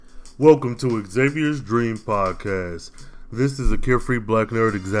Welcome to Xavier's Dream Podcast. This is a carefree black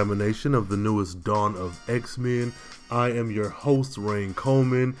nerd examination of the newest dawn of X-Men. I am your host, Rain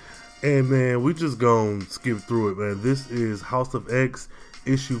Coleman. And man, we just gonna skip through it, man. This is House of X,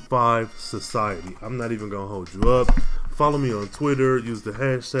 Issue 5, Society. I'm not even gonna hold you up. Follow me on Twitter. Use the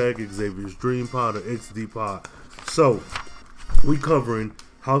hashtag Xavier's Dream Pod or XDPod. So, we covering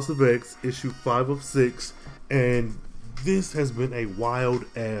House of X, Issue 5 of 6, and this has been a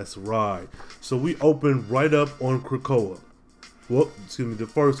wild-ass ride. So we open right up on Krakoa. Well, the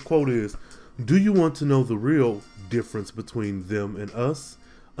first quote is, "Do you want to know the real difference between them and us?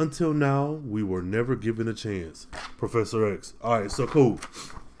 Until now, we were never given a chance." Professor X. Alright, so cool.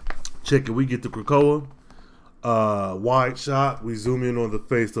 Check it. We get to Krakoa. Wide shot. We zoom in on the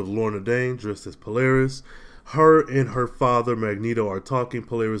face of Lorna Dane, dressed as Polaris. Her and her father, Magneto, are talking.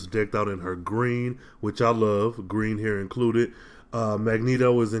 Polaris decked out in her green, which I love, green hair included.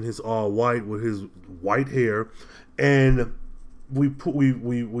 Magneto is in his all white with his white hair. And we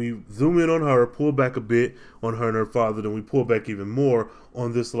zoom in on her, pull back a bit on her and her father, then we pull back even more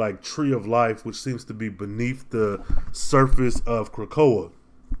on this like tree of life, which seems to be beneath the surface of Krakoa.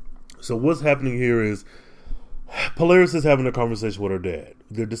 So what's happening here is Polaris is having a conversation with her dad.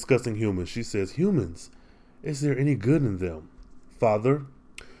 They're discussing humans. She says, "Humans, is there any good in them?" "Father,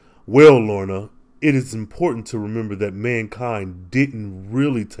 well, Lorna, it is important to remember that mankind didn't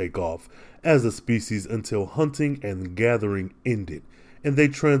really take off as a species until hunting and gathering ended, and they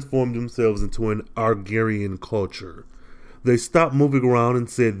transformed themselves into an Argarian culture. They stopped moving around and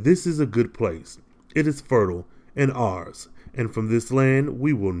said, 'This is a good place. It is fertile and ours, and from this land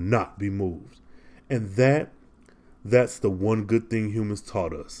we will not be moved.' And that's the one good thing humans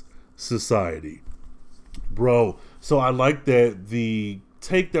taught us. Society." Bro, so I like that the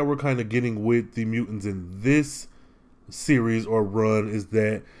take that we're kind of getting with the mutants in this series or run is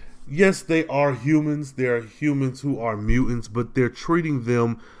that, yes, they are humans. They are humans who are mutants, but they're treating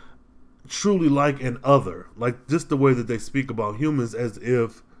them truly like an other. Like just the way that they speak about humans as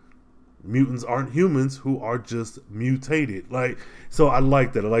if mutants aren't humans who are just mutated. Like, so I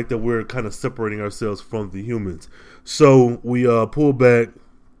like that. I like that we're kind of separating ourselves from the humans. So we pull back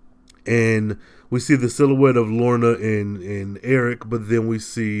and we see the silhouette of Lorna and Eric, but then we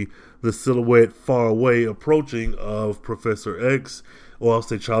see the silhouette far away approaching of Professor X, or I'll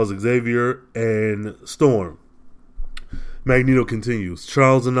say Charles Xavier, and Storm. Magneto continues,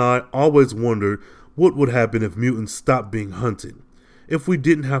 "Charles and I always wondered what would happen if mutants stopped being hunted. If we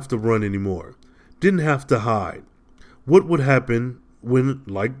didn't have to run anymore, didn't have to hide. What would happen when,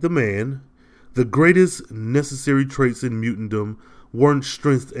 like the man, the greatest necessary traits in mutantdom weren't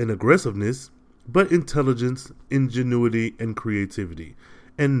strength and aggressiveness, but intelligence, ingenuity, and creativity.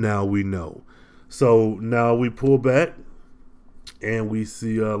 And now we know." So now we pull back and we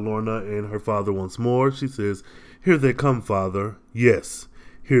see Lorna and her father once more. She says, "Here they come, Father. Yes,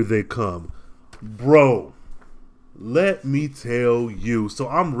 here they come." Bro, let me tell you. So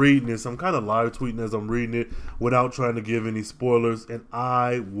I'm reading this. I'm kind of live tweeting as I'm reading it without trying to give any spoilers. And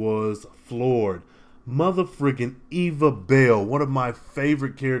I was floored. Mother freaking Eva Bell, one of my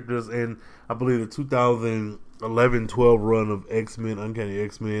favorite characters in, I believe, the 2011-12 run of X-Men, Uncanny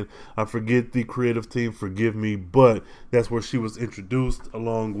X-Men. I forget the creative team, forgive me, but that's where she was introduced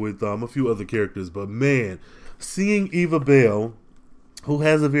along with a few other characters. But man, seeing Eva Bell, who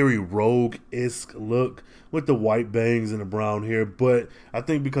has a very rogue-esque look with the white bangs and the brown hair, but I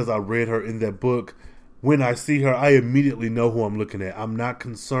think because I read her in that book, when I see her, I immediately know who I'm looking at. I'm not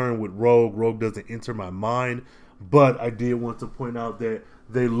concerned with Rogue. Rogue doesn't enter my mind, but I did want to point out that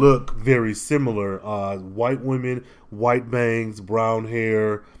they look very similar. White women, white bangs, brown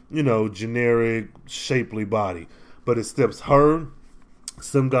hair, generic, shapely body. But it steps her,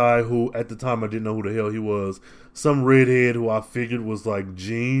 some guy who at the time I didn't know who the hell he was, some redhead who I figured was like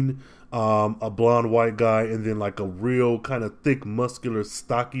Jean, a blonde white guy, and then like a real kind of thick, muscular,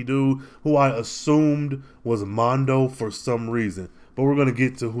 stocky dude who I assumed was Mondo for some reason. But we're going to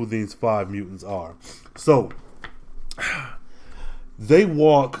get to who these 5 mutants are. So they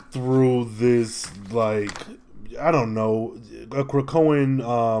walk through this, like, I don't know, a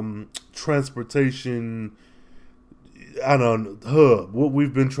Krakoan transportation, I don't know, hub, what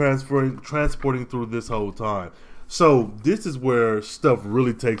we've been transporting through this whole time. So this is where stuff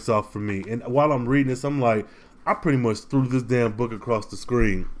really takes off for me. And while I'm reading this, I'm like, I pretty much threw this damn book across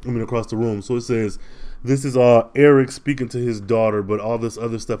the room. So it says, this is Eric speaking to his daughter, but all this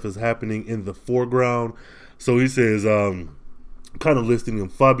other stuff is happening in the foreground. So he says, kind of listing him,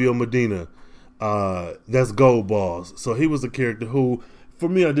 Fabio Medina, that's Gold Balls. So he was a character who for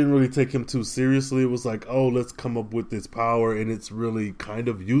me, I didn't really take him too seriously. It was like, oh, let's come up with this power, and it's really kind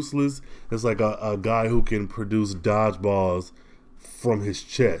of useless. It's like a guy who can produce dodgeballs from his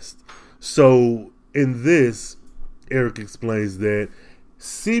chest. So in this, Eric explains that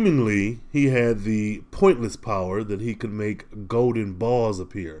seemingly he had the pointless power that he could make golden balls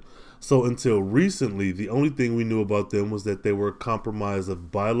appear. So until recently, the only thing we knew about them was that they were comprised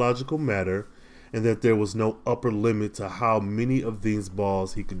of biological matter and that there was no upper limit to how many of these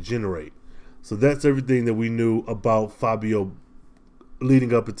balls he could generate. So that's everything that we knew about Fabio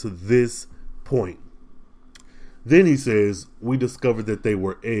leading up into this point. Then he says, we discovered that they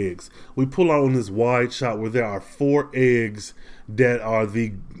were eggs. We pull out on this wide shot where there are 4 eggs that are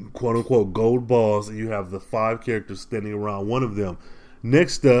the quote-unquote gold balls, and you have the 5 characters standing around one of them.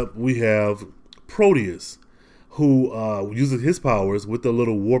 Next up, we have Proteus, who uses his powers with a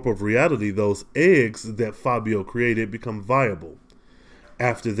little warp of reality. Those eggs that Fabio created become viable.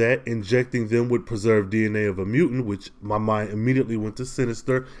 After that, injecting them would preserve DNA of a mutant, which my mind immediately went to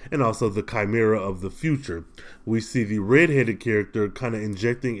Sinister, and also the Chimera of the future. We see the red-headed character kind of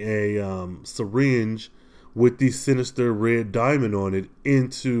injecting a syringe with the Sinister red diamond on it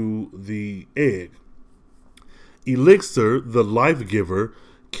into the egg. Elixir, the life giver,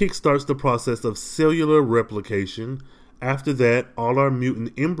 kickstarts the process of cellular replication. After that, all our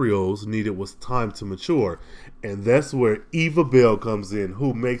mutant embryos needed was time to mature. And that's where Eva Bell comes in,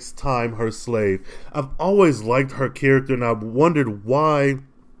 who makes time her slave. I've always liked her character, and I've wondered why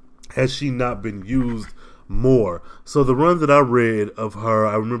has she not been used more. So the run that I read of her,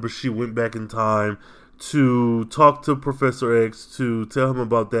 I remember she went back in time to talk to Professor X to tell him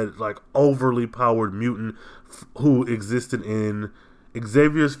about that like overly powered mutant who existed in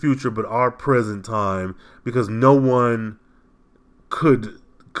Xavier's future but our present time, because no one could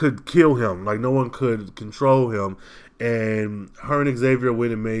kill him, like no one could control him, and her and Xavier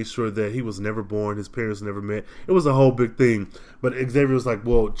went and made sure that he was never born, his parents never met. It was a whole big thing, but Xavier was like,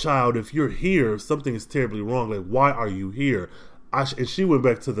 well, child, if you're here, something is terribly wrong, like why are you here? And she went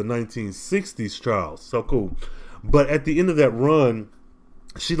back to the 1960s, Charles. So cool. But at the end of that run,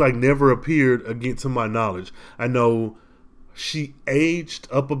 she like never appeared again to my knowledge. I know she aged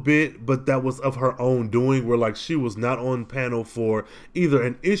up a bit, but that was of her own doing, where like she was not on panel for either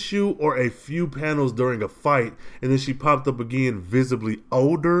an issue or a few panels during a fight, and then she popped up again visibly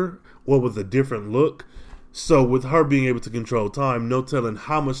older or with a different look. So with her being able to control time, no telling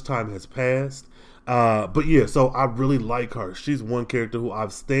how much time has passed. But yeah, so I really like her. She's one character who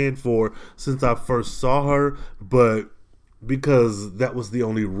I've stand for since I first saw her, but because that was the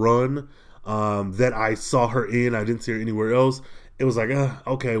only run that I saw her in, I didn't see her anywhere else. It was like,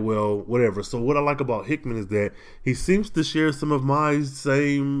 okay, well, whatever. So what I like about Hickman is that he seems to share some of my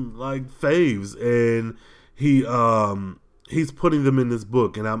same like faves, and he's putting them in this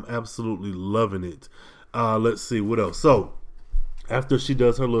book, and I'm absolutely loving it. Let's see what else. So after she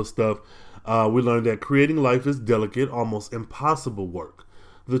does her little stuff, we learned that creating life is delicate, almost impossible work.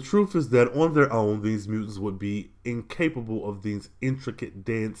 The truth is that on their own, these mutants would be incapable of these intricate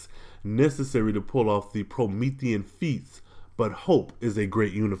dance necessary to pull off the Promethean feats. But hope is a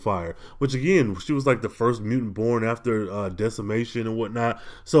great unifier, which again, she was like the first mutant born after decimation and whatnot.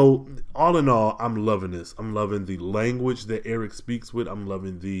 So all in all, I'm loving this. I'm loving the language that Eric speaks with. I'm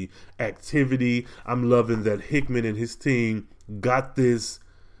loving the activity. I'm loving that Hickman and his team got this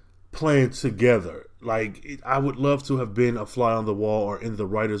plan together. Like, I would love to have been a fly on the wall or in the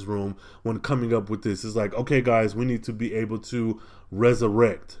writer's room when coming up with this. It's like, okay, guys, we need to be able to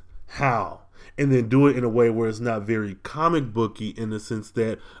resurrect. How? And then do it in a way where it's not very comic booky, in the sense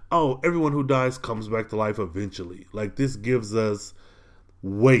that, oh, everyone who dies comes back to life eventually. Like, this gives us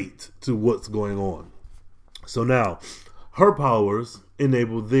weight to what's going on. So now, her powers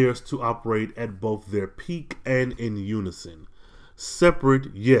enable theirs to operate at both their peak and in unison.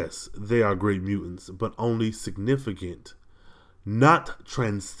 Separate, yes, they are great mutants, but only significant, not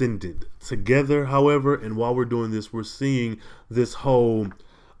transcendent. Together, however, and while we're doing this, we're seeing this whole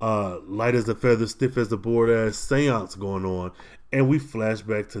light as a feather, stiff as a board ass seance going on, and we flash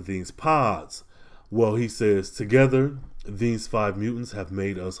back to these pods. Well, he says, together, these 5 mutants have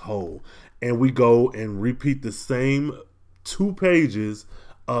made us whole. And we go and repeat the same 2 pages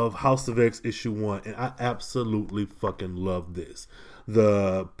of House of X issue 1, and I absolutely fucking love this.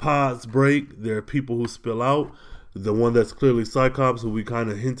 The pods break, there are people who spill out. The one that's clearly Cyclops, who we kind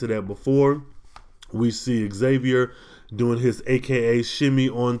of hinted at before. We see Xavier doing his AKA shimmy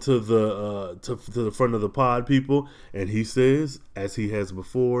onto the to the front of the pod people, and he says, as he has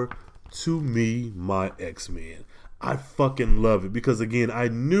before, to me, my X-Men. I fucking love it because, again, I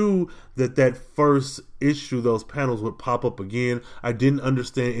knew that first issue, those panels would pop up again. I didn't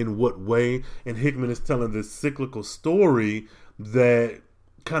understand in what way, and Hickman is telling this cyclical story that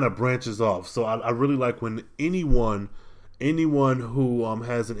kind of branches off. So I really like when anyone who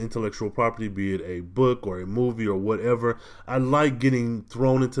has an intellectual property, be it a book or a movie or whatever, I like getting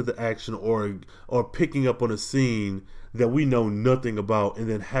thrown into the action or picking up on a scene that we know nothing about and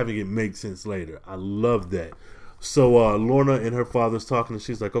then having it make sense later. I love that. So Lorna and her father's talking, and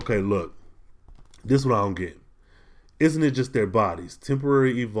she's like, okay, look, this is what I don't get. Isn't it just their bodies,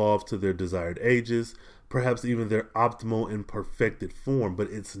 temporarily evolved to their desired ages, perhaps even their optimal and perfected form, but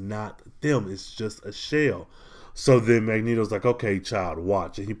it's not them. It's just a shell. So then Magneto's like, okay, child,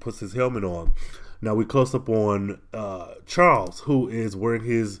 watch. And he puts his helmet on. Now we close up on Charles, who is wearing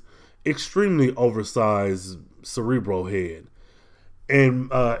his extremely oversized Cerebro head. And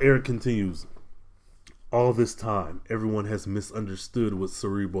Eric continues, all this time, everyone has misunderstood what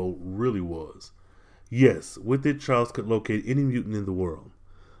Cerebro really was. Yes, with it, Charles could locate any mutant in the world.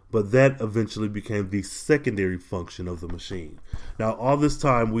 But that eventually became the secondary function of the machine. Now, all this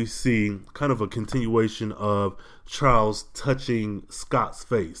time, we see kind of a continuation of Charles touching Scott's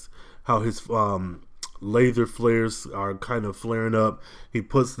face. How his laser flares are kind of flaring up. He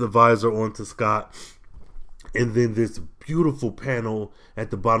puts the visor onto Scott. And then this beautiful panel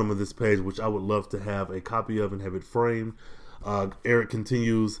at the bottom of this page, which I would love to have a copy of and have it framed. Eric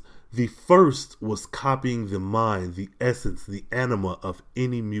continues, the first was copying the mind, the essence, the anima of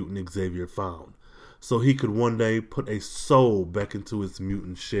any mutant Xavier found. So he could one day put a soul back into its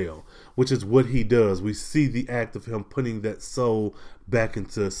mutant shell, which is what he does. We see the act of him putting that soul back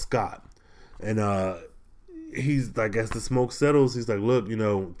into Scott. And he's like, as the smoke settles, he's like, look,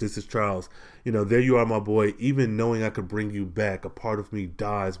 this is Charles. There you are, my boy. Even knowing I could bring you back, a part of me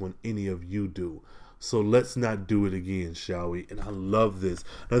dies when any of you do. So let's not do it again, shall we? And I love this.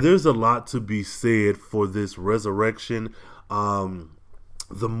 Now, there's a lot to be said for this resurrection, the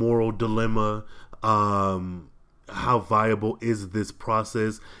moral dilemma, how viable is this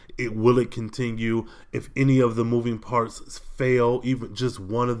process? Will it continue? If any of the moving parts fail, even just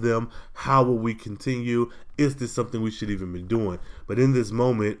one of them, how will we continue? Is this something we should even be doing? But in this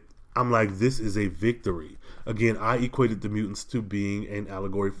moment, I'm like, this is a victory. Again, I equated the mutants to being an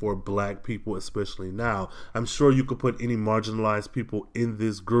allegory for black people, especially now. I'm sure you could put any marginalized people in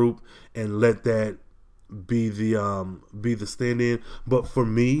this group and let that be the stand-in. But for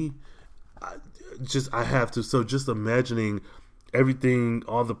me, I have to. So just imagining everything,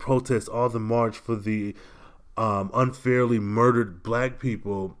 all the protests, all the march for the unfairly murdered black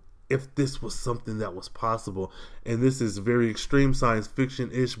people, if this was something that was possible. And this is very extreme science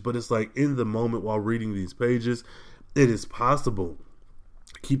fiction-ish, but it's like in the moment while reading these pages, it is possible.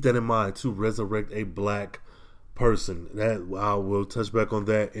 Keep that in mind, to resurrect a black person. That I will touch back on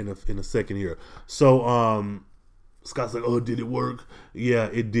that in a second here. So Scott's like, oh, did it work? Yeah,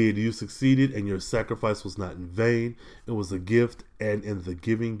 it did. You succeeded, and your sacrifice was not in vain. It was a gift, and in the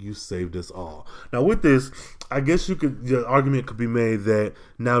giving, you saved us all. Now, with this, I guess the argument could be made that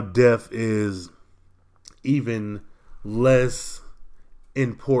now death is even less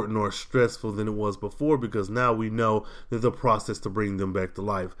important or stressful than it was before, because now we know there's a process to bring them back to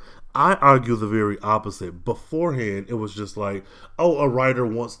life. I argue the very opposite. Beforehand, it was just like, oh, a writer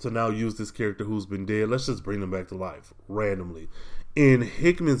wants to now use this character who's been dead. Let's just bring them back to life randomly. In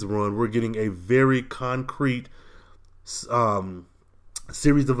Hickman's run, we're getting a very concrete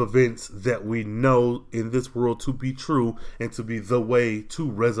series of events that we know in this world to be true and to be the way to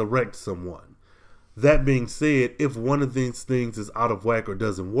resurrect someone. That being said, if one of these things is out of whack or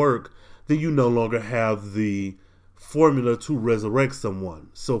doesn't work, then you no longer have the formula to resurrect someone.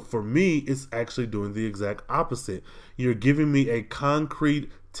 So for me, it's actually doing the exact opposite. You're giving me a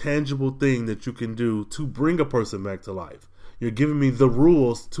concrete, tangible thing that you can do to bring a person back to life. You're giving me the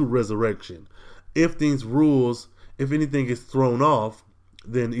rules to resurrection. If these rules, if anything is thrown off,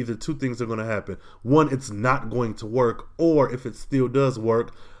 then either two things are going to happen. One, it's not going to work, or if it still does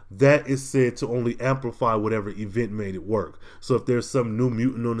work, that is said to only amplify whatever event made it work. So if there's some new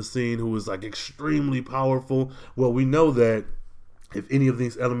mutant on the scene who is like extremely powerful, well, we know that if any of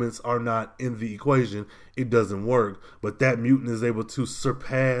these elements are not in the equation, it doesn't work. But that mutant is able to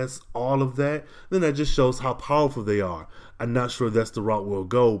surpass all of that, then that just shows how powerful they are. I'm not sure that's the route we'll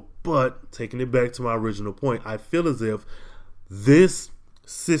go, but taking it back to my original point, I feel as if this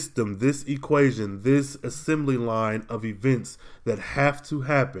system, this equation, this assembly line of events that have to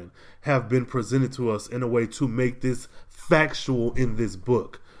happen have been presented to us in a way to make this factual in this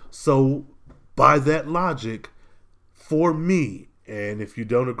book. So by that logic, for me, And if you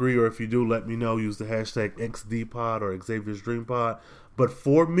don't agree, or if you do, let me know. Use the hashtag XDPod or Xavier's Dream Pod. But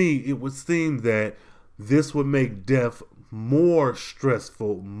for me, it would seem that this would make death more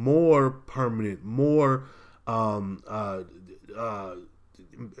stressful, more permanent, more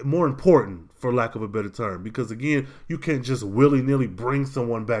more important, for lack of a better term. Because again, you can't just willy-nilly bring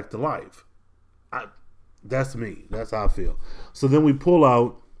someone back to life. That's me. That's how I feel. So then we pull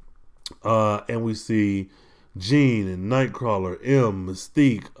out and we see Jean and Nightcrawler, M,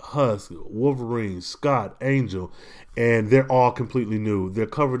 Mystique, Husk, Wolverine, Scott, Angel, and they're all completely new. They're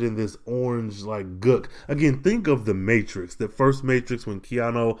covered in this orange like gook. Again, think of the Matrix, the first Matrix, when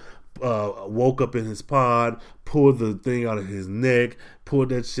Keanu woke up in his pod, pulled the thing out of his neck, pulled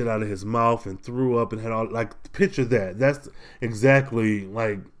that shit out of his mouth, and threw up and had all, like, picture that. That's exactly,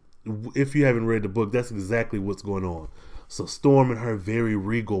 like, if you haven't read the book, that's exactly what's going on. So Storm in her very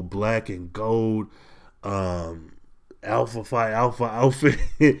regal black and gold Alpha Phi Alpha outfit.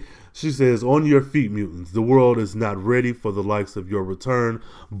 She says, "On your feet, mutants. The world is not ready for the likes of your return,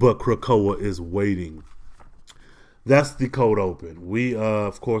 but Krakoa is waiting." That's the cold open. We,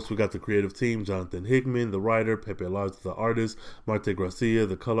 of course, we got the creative team: Jonathan Hickman, the writer; Pepe Larraz, the artist; Marte Gracia,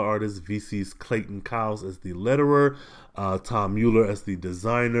 the color artist; VC's Clayton Cowles as the letterer; Tom Mueller as the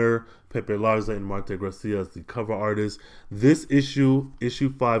designer; Pepe Larraz and Marte Gracia as the cover artist. This issue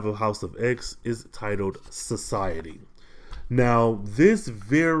 5 of House of X, is titled Society. Now, this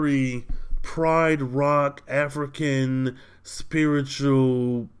very pride rock, African,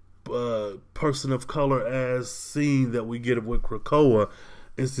 spiritual, person of color as scene that we get with Krakoa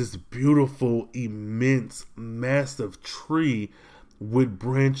is this beautiful, immense, massive tree with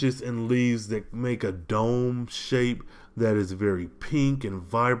branches and leaves that make a dome shape that is very pink and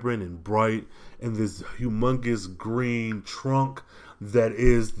vibrant and bright, and this humongous green trunk that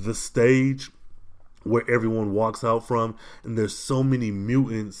is the stage where everyone walks out from. And there's so many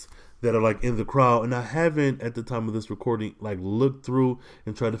mutants that are like in the crowd, and I haven't, at the time of this recording, like looked through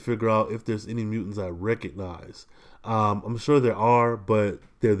and tried to figure out if there's any mutants I recognize. I'm sure there are, but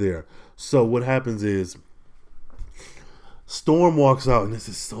they're there. So what happens is Storm walks out, and this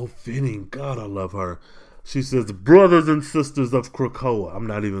is so fitting. God, I love her. She says, "Brothers and sisters of Krakoa." I'm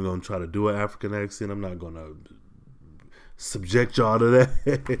not even going to try to do an African accent. I'm not going to subject y'all to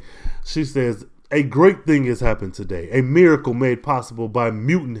that. She says, "A great thing has happened today, a miracle made possible by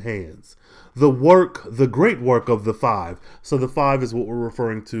mutant hands. The great work of the Five." So the Five is what we're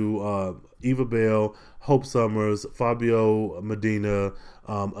referring to: Eva Bell, Hope Summers, Fabio Medina,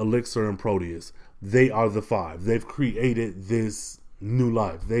 Elixir, and Proteus. They are the Five. They've created this new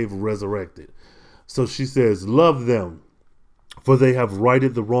life. They've resurrected. So she says, "Love them, for they have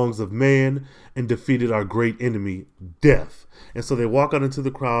righted the wrongs of man and defeated our great enemy, death." And so they walk out into the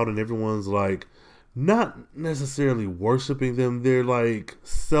crowd, and everyone's like, not necessarily worshiping them, they're like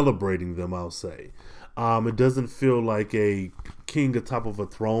celebrating them, I'll say. It doesn't feel like a king atop of a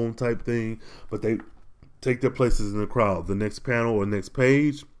throne type thing, but they take their places in the crowd. The next panel or next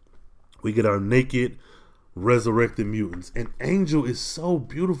page, we get our naked, resurrected mutants. And Angel is so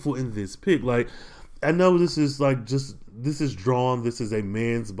beautiful in this pic. Like, I know this is like this is drawn, this is a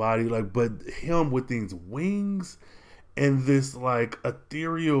man's body, like, but him with these wings and this like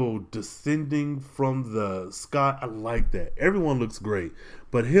ethereal descending from the sky, I like that. Everyone looks great,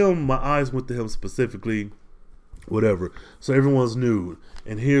 but him, my eyes went to him specifically. Whatever. So everyone's nude,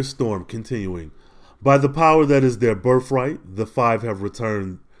 and here's Storm continuing. "By the power that is their birthright, the Five have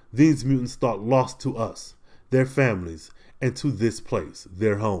returned. These mutants thought lost to us, their families, and to this place,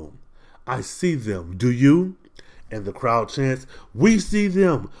 their home. I see them. Do you?" And the crowd chants, "We see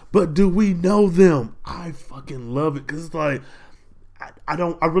them, but do we know them?" I fucking love it, because it's like,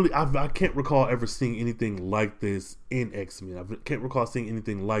 I can't recall ever seeing anything like this in X-Men. I can't recall seeing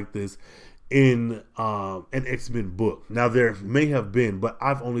anything like this in an X-Men book. Now, there may have been, but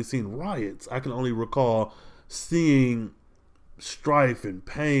I've only seen riots. I can only recall seeing strife and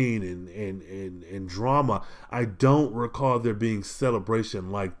pain and drama. I don't recall there being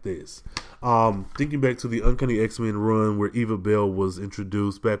celebration like this. Thinking back to the Uncanny X-Men run where Eva Bell was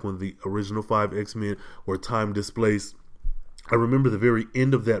introduced back when the original 5 X-Men were time displaced, I remember the very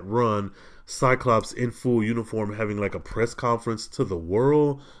end of that run, Cyclops in full uniform having like a press conference to the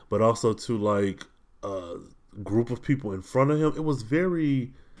world, but also to like a group of people in front of him. It was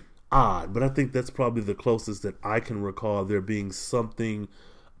very odd, but I think that's probably the closest that I can recall there being something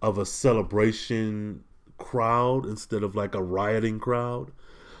of a celebration crowd instead of like a rioting crowd.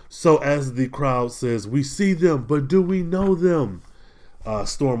 So as the crowd says, "We see them, but do we know them?"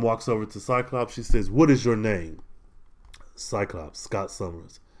 Storm walks over to Cyclops. She says, "What is your name?" Cyclops, Scott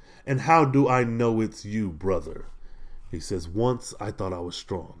Summers. "And how do I know it's you, brother?" He says, once I thought I was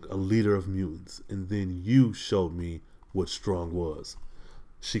strong, a leader of mutants, and then you showed me what strong was.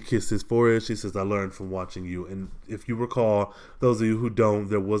 She kissed his forehead. She says, I learned from watching you. And if you recall, those of you who don't,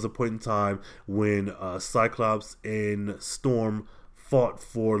 there was a point in time when Cyclops and Storm fought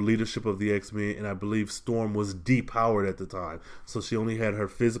for leadership of the X-Men, and I believe Storm was depowered at the time. So she only had her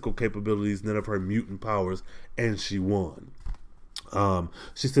physical capabilities, none of her mutant powers, and she won.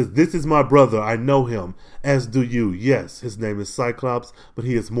 She says, this is my brother. I know him, as do you. Yes, his name is Cyclops, but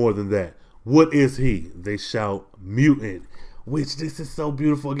he is more than that. What is he? They shout, mutant. Which, this is so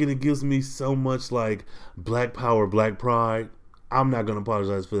beautiful. Again, it gives me so much like black power, black pride. I'm not going to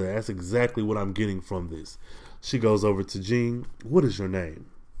apologize for that. That's exactly what I'm getting from this. She goes over to Jean. What is your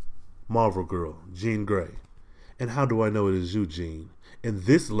name? Marvel Girl, Jean Grey. And how do I know it is you, Jean? And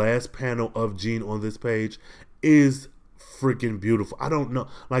this last panel of Jean on this page is freaking beautiful. I don't know,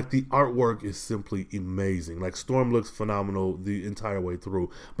 like the artwork is simply amazing. Like Storm looks phenomenal the entire way through,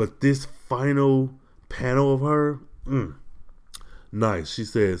 but this final panel of her, nice. She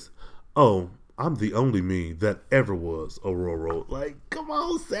says, oh, I'm the only me that ever was, Aurora. Like, come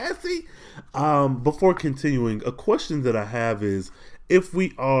on, sassy. Before continuing, a question that I have is, if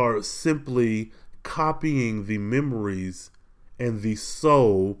we are simply copying the memories and the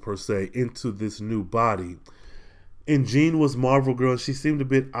soul per se into this new body, and Jean was Marvel Girl, she seemed a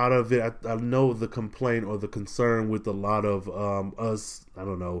bit out of it. I know the complaint or the concern with a lot of us, I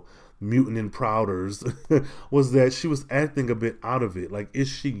don't know, mutant and prouders was that she was acting a bit out of it. Like, is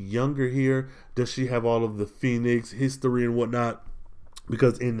she younger here? Does she have all of the Phoenix history and whatnot?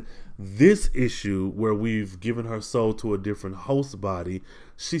 Because in this issue where we've given her soul to a different host body,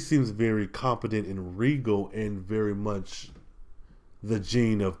 she seems very competent and regal and very much the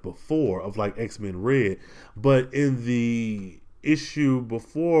Jean of before, of like X-Men Red. But in the issue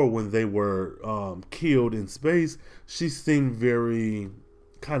before, when they were killed in space, she seemed very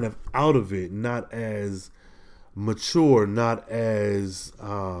kind of out of it, not as mature, not as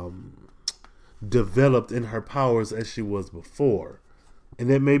developed in her powers as she was before. And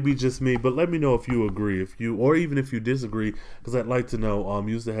that may be just me, but let me know if you agree, or even if you disagree, because I'd like to know.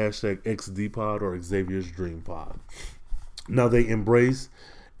 Use the hashtag XDPod or Xavier's Dream Pod. Now they embrace,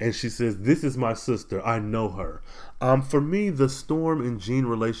 and she says, this is my sister. I know her. For me, the Storm and Jean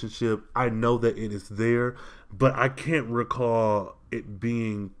relationship, I know that it is there, but I can't recall it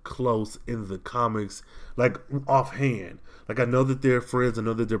being close in the comics, like offhand. Like, I know that they're friends. I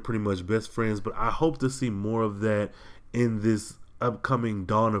know that they're pretty much best friends, but I hope to see more of that in this upcoming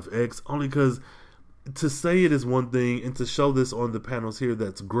Dawn of X, only because to say it is one thing, and to show this on the panels here,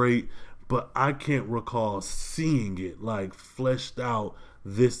 that's great. But I can't recall seeing it like fleshed out.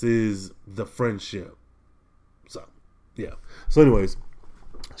 This is the friendship. So, yeah. So anyways,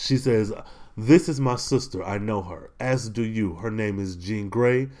 she says, this is my sister. I know her, as do you. Her name is Jean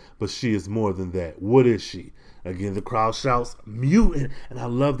Grey, but she is more than that. What is she? Again, the crowd shouts, mutant. And I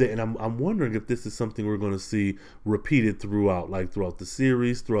love that. And I'm wondering if this is something we're going to see repeated throughout the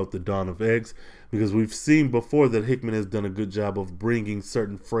series, throughout the Dawn of X. Because we've seen before that Hickman has done a good job of bringing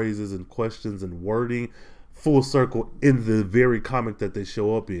certain phrases and questions and wording full circle in the very comic that they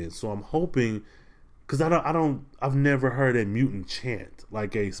show up in. So I'm hoping, because I've never heard a mutant chant,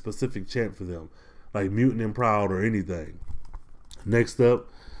 like a specific chant for them, like mutant and proud or anything. Next up,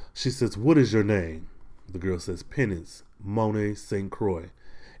 she says, what is your name? The girl says, Penance, Monet St. Croix.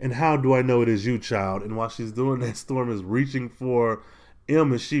 And how do I know it is you, child? And while she's doing that, Storm is reaching for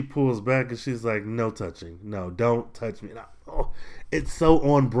M, and she pulls back and she's like, no touching. No, don't touch me. It's so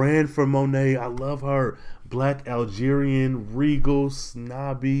on brand for Monet. I love her. Black Algerian, regal,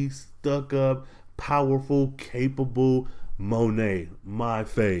 snobby, stuck up, powerful, capable Monet. My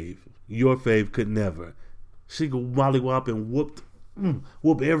fave. Your fave could never. She go mollywop and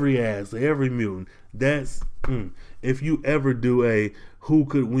whoop every ass, every mutant. That's if you ever do a who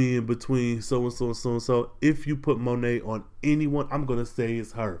could win between so and so and so and so, if you put Monet on anyone, I'm gonna say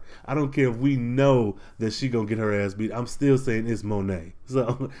it's her. I don't care if we know that she gonna get her ass beat. I'm still saying it's Monet.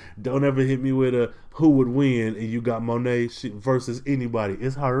 So don't ever hit me with a who would win and you got Monet versus anybody.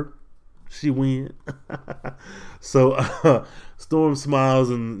 It's her. She win. So Storm smiles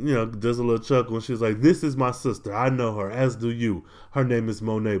and does a little chuckle, and she's like, this is my sister. I know her, as do you. Her name is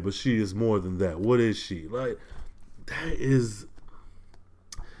Monet, but she is more than that. What is she? Like,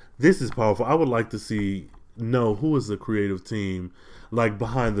 this is powerful. I would like to know who is the creative team, like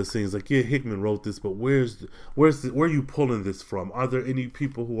behind the scenes. Like, yeah, Hickman wrote this, but where are you pulling this from? Are there any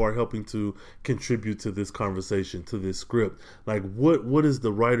people who are helping to contribute to this conversation, to this script? Like, what is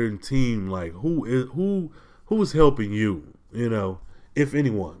the writing team like? Who is helping you? If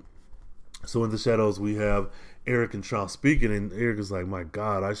anyone. So in the shadows we have Eric and Charles speaking, and Eric is like, my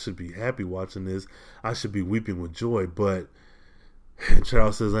God, I should be happy watching this. I should be weeping with joy. But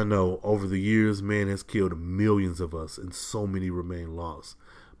Charles says, I know, over the years, man has killed millions of us, and so many remain lost.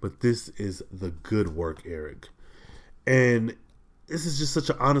 But this is the good work, Eric. And this is just such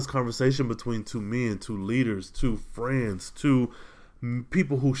an honest conversation between two men, two leaders, two friends, two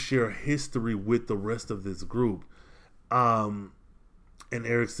people who share history with the rest of this group. And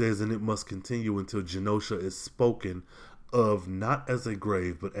Eric says, and it must continue until Genosha is spoken of not as a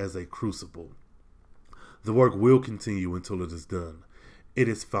grave, but as a crucible. The work will continue until it is done. It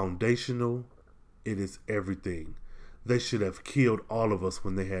is foundational. It is everything. They should have killed all of us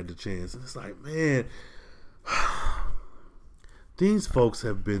when they had the chance. And it's like, man, these folks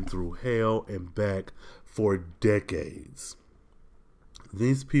have been through hell and back for decades.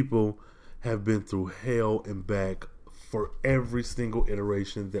 These people have been through hell and back for every single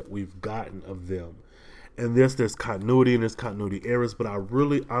iteration that we've gotten of them. And there's continuity and there's continuity errors, but I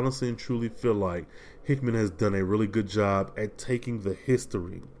really honestly and truly feel like Hickman has done a really good job at taking the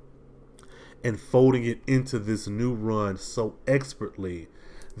history and folding it into this new run so expertly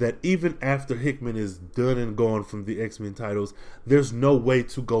that even after Hickman is done and gone from the X-Men titles, there's no way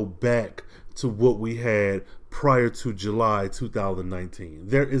to go back to what we had prior to July 2019.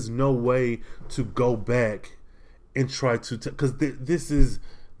 There is no way to go back and try to, because this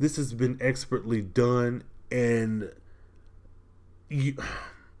has been expertly done, and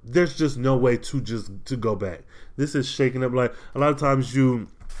there's just no way to go back. This is shaking up. Like a lot of times,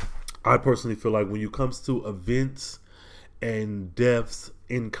 I personally feel like when it comes to events and deaths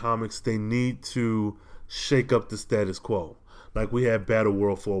in comics, they need to shake up the status quo. Like we had Battle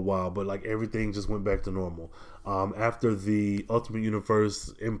World for a while, but like everything just went back to normal. After the Ultimate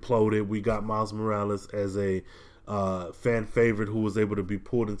Universe imploded, we got Miles Morales as a fan favorite who was able to be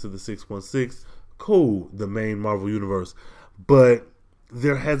pulled into the 616. Cool, the main Marvel Universe. But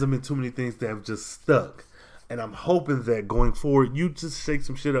there hasn't been too many things that have just stuck. And I'm hoping that going forward, you just shake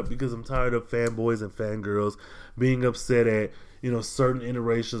some shit up, because I'm tired of fanboys and fangirls being upset at, certain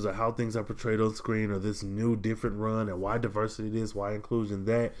iterations of how things are portrayed on screen, or this new different run, and why diversity this, why inclusion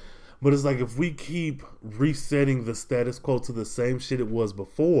that. But it's like, if we keep resetting the status quo to the same shit it was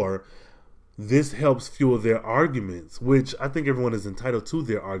before, this helps fuel their arguments, which I think everyone is entitled to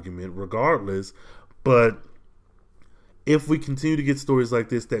their argument regardless. But if we continue to get stories like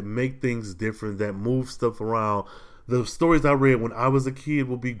this that make things different, that move stuff around, the stories I read when I was a kid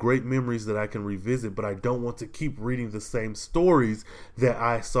will be great memories that I can revisit, but I don't want to keep reading the same stories that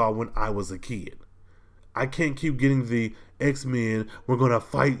I saw when I was a kid. I can't keep getting the X-Men, we're going to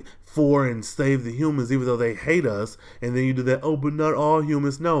fight for and save the humans even though they hate us, and then you do that, oh, but not all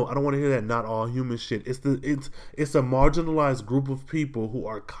humans. No, I don't want to hear that not all human shit. It's a marginalized group of people who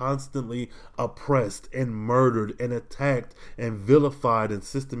are constantly oppressed and murdered and attacked and vilified and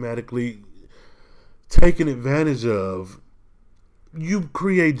systematically taken advantage of. You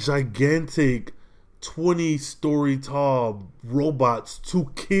create gigantic 20-story tall robots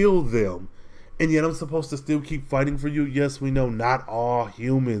to kill them. And yet I'm supposed to still keep fighting for you? Yes, we know not all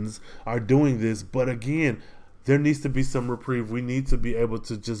humans are doing this. But again, there needs to be some reprieve. We need to be able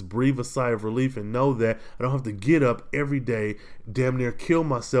to just breathe a sigh of relief and know that I don't have to get up every day, damn near kill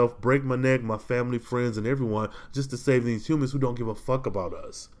myself, break my neck, my family, friends, and everyone just to save these humans who don't give a fuck about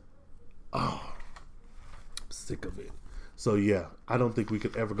us. Oh, I'm sick of it. So yeah, I don't think we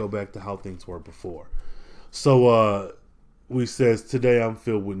could ever go back to how things were before. So, we says, today I'm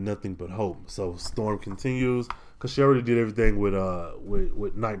filled with nothing but hope. So Storm continues, because she already did everything with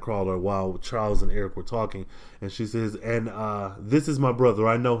Nightcrawler while Charles and Eric were talking. And she says, and this is my brother.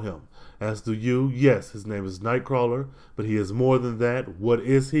 I know him. As do you. Yes, his name is Nightcrawler, but he is more than that. What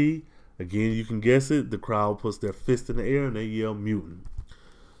is he? Again, you can guess it. The crowd puts their fist in the air and they yell, mutant.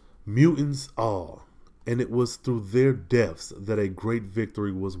 Mutants all. And it was through their deaths that a great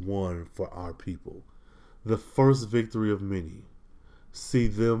victory was won for our people. The first victory of many. See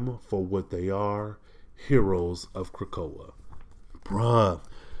them for what they are, heroes of Krakoa. Bruh.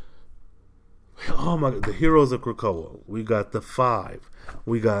 Oh my God, the heroes of Krakoa. We got the Five.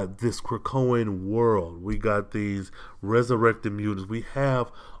 We got this Krakoan world. We got these resurrected mutants. We have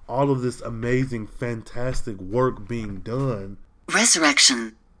all of this amazing, fantastic work being done.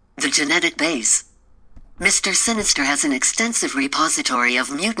 Resurrection. The genetic base. Mr. Sinister has an extensive repository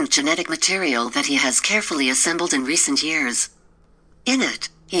of mutant genetic material that he has carefully assembled in recent years. In it,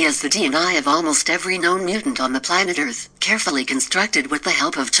 he has the DNA of almost every known mutant on the planet Earth, carefully constructed with the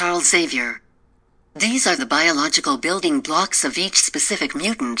help of Charles Xavier. These are the biological building blocks of each specific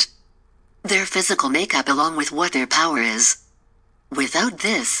mutant. Their physical makeup along with what their power is. Without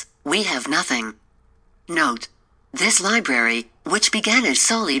this, we have nothing. Note: this library, which began as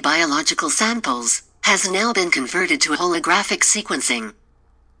solely biological samples, has now been converted to holographic sequencing.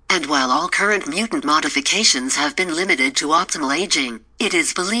 And while all current mutant modifications have been limited to optimal aging, it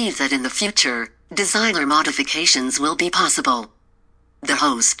is believed that in the future, designer modifications will be possible. The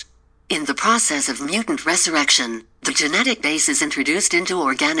host. In the process of mutant resurrection, the genetic base is introduced into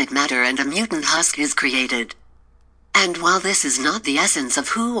organic matter and a mutant husk is created. And while this is not the essence of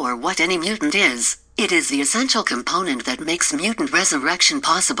who or what any mutant is, it is the essential component that makes mutant resurrection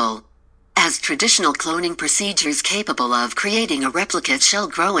possible. As traditional cloning procedures capable of creating a replicate shell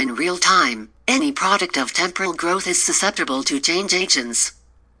grow in real time, any product of temporal growth is susceptible to change agents.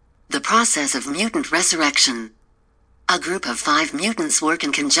 The process of mutant resurrection. A group of 5 mutants work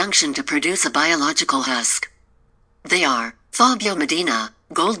in conjunction to produce a biological husk. They are Fabio Medina,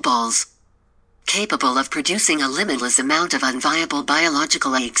 Goldballs, capable of producing a limitless amount of unviable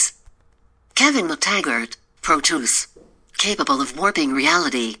biological eggs. Kevin McTaggart, Proteus, capable of warping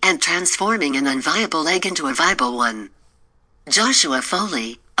reality and transforming an unviable egg into a viable one. Joshua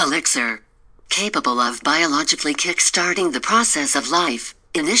Foley, Elixir, capable of biologically kick-starting the process of life,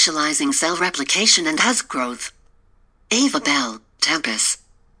 initializing cell replication and husk growth. Ava Bell, Tempest,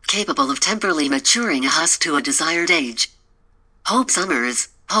 capable of temporally maturing a husk to a desired age. Hope Summers,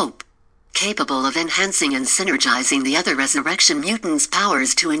 Hope, capable of enhancing and synergizing the other resurrection mutants'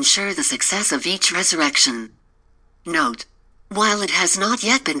 powers to ensure the success of each resurrection. Note: while it has not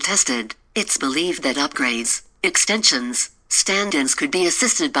yet been tested, it's believed that upgrades, extensions, stand-ins could be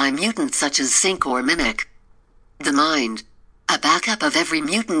assisted by mutants such as Sync or Mimic. The Mind. A backup of every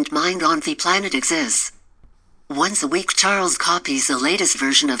mutant mind on the planet exists. Once a week, Charles copies the latest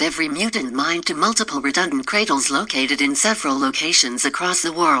version of every mutant mind to multiple redundant cradles located in several locations across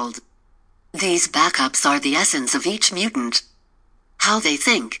the world. These backups are the essence of each mutant. How they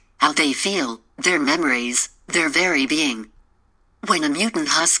think, how they feel, their memories, their very being. When a mutant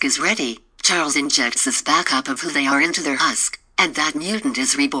husk is ready, Charles injects this backup of who they are into their husk, and that mutant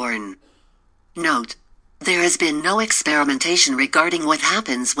is reborn. Note: there has been no experimentation regarding what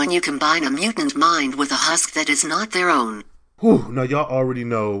happens when you combine a mutant mind with a husk that is not their own. Whew, now y'all already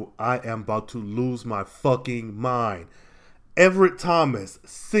know I am about to lose my fucking mind. Everett Thomas,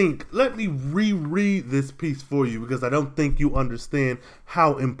 Sync. Let me reread this piece for you because I don't think you understand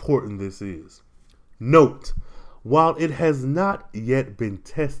how important this is. Note: while it has not yet been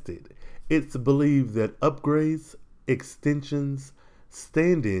tested, it's believed that upgrades, extensions,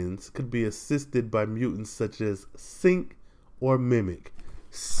 stand-ins could be assisted by mutants such as Sync or Mimic.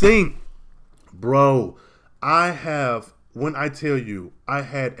 Sync! Bro, when I tell you, I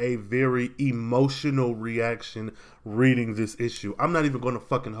had a very emotional reaction reading this issue. I'm not even going to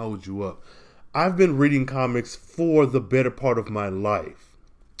fucking hold you up. I've been reading comics for the better part of my life.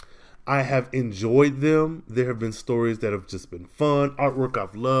 I have enjoyed them. There have been stories that have just been fun, artwork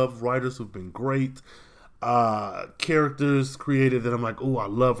I've loved, writers who've been great, characters created that I'm like, oh, I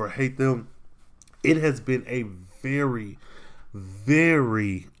love or hate them. It has been a very,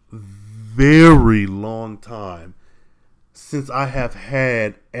 very, very long time since I have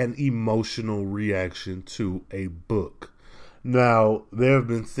had an emotional reaction to a book. Now, there have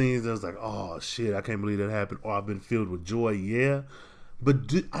been scenes that I was like, oh shit, I can't believe that happened, or I've been filled with joy, yeah.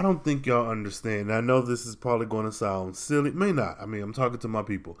 But I don't think y'all understand. I know this is probably going to sound silly. May not. I mean, I'm talking to my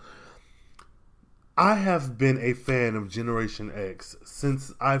people. I have been a fan of Generation X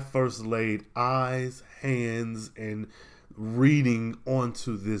since I first laid eyes, hands, and reading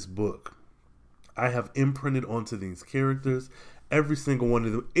onto this book. I have imprinted onto these characters, every single one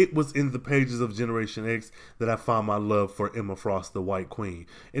of them. It was in the pages of Generation X that I found my love for Emma Frost, the White Queen.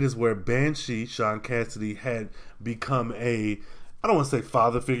 It is where Banshee, Sean Cassidy, had become I don't want to say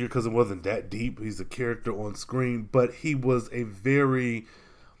father figure because it wasn't that deep. He's a character on screen, but he was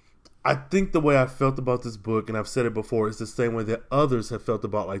I think the way I felt about this book, and I've said it before, is the same way that others have felt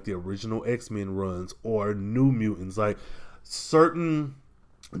about like the original X-Men runs or New Mutants. Like certain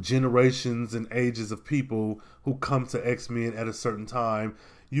generations and ages of people who come to X-Men at a certain time,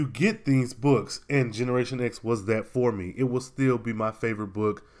 you get these books, and Generation X was that for me. It will still be my favorite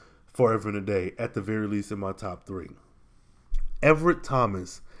book forever and a day, at the very least in my top 3. Everett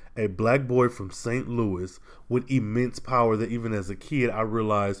Thomas, a black boy from St. Louis with immense power that even as a kid I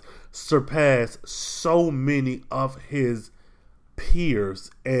realized surpassed so many of his peers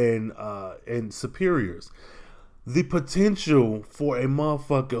and superiors. The potential for a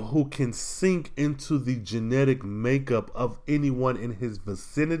motherfucker who can sink into the genetic makeup of anyone in his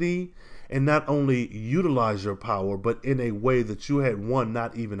vicinity and not only utilize your power, but in a way that you had, 1,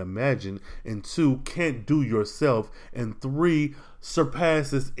 not even imagined, and 2, can't do yourself, and 3,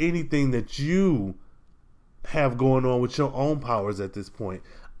 surpasses anything that you have going on with your own powers at this point?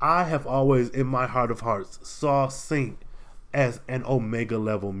 I have always, in my heart of hearts, saw Synch as an Omega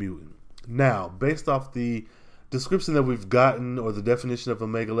level mutant. Now, based off the description that we've gotten or the definition of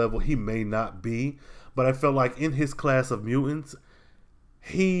Omega level, he may not be, but I felt like in his class of mutants,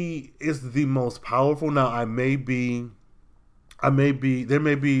 he is the most powerful. Now, there may be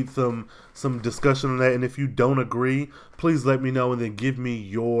some discussion on that, and if you don't agree, please let me know and then give me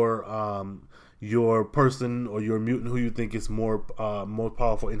your person or your mutant who you think is more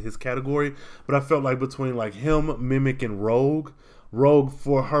powerful in his category. But I felt like between like him, Mimic, and Rogue,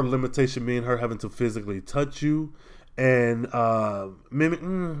 for her limitation being her having to physically touch you, and Mimic,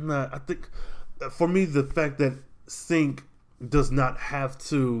 I think for me the fact that Synch does not have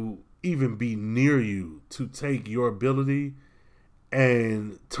to even be near you to take your ability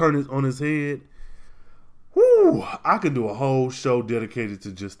and turn it on his head. Whoo, I could do a whole show dedicated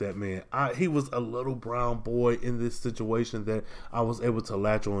to just that man. He was a little brown boy in this situation that I was able to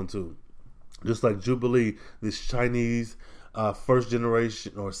latch on to. Just like Jubilee, this Chinese first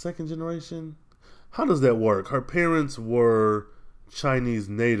generation or second generation. How does that work? Her parents were Chinese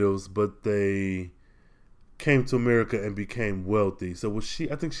natives, but they came to America and became wealthy. So was she?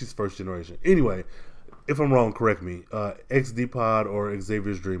 I think she's first generation. Anyway, if I'm wrong, correct me. XD Pod or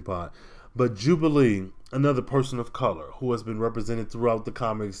Xavier's Dream Pod. But Jubilee, another person of color who has been represented throughout the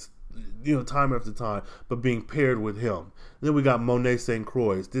comics, time after time, but being paired with him. Then we got Monet St.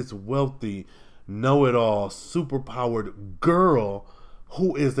 Croix, this wealthy, know-it-all, superpowered girl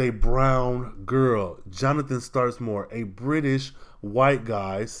who is a brown girl. Jonathan Starksmore, a British white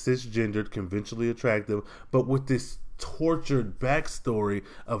guy, cisgendered, conventionally attractive, but with this tortured backstory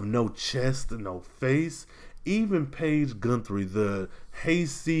of no chest, no face. Even Paige Guthrie, the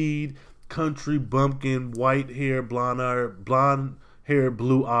hayseed, country bumpkin, white hair, blonde hair,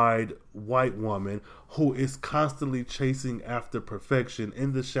 blue-eyed white woman who is constantly chasing after perfection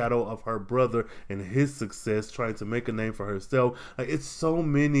in the shadow of her brother and his success, trying to make a name for herself. Like, it's so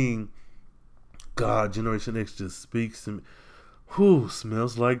many. God, Generation X just speaks to me. Whew,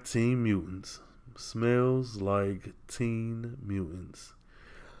 smells like Teen Mutants. Smells like Teen Mutants.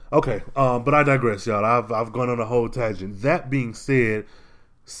 Okay, but I digress, y'all. I've gone on a whole tangent. That being said,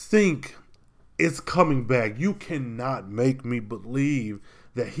 Synch is coming back. You cannot make me believe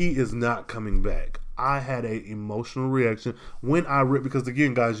that he is not coming back. I had an emotional reaction when I read, because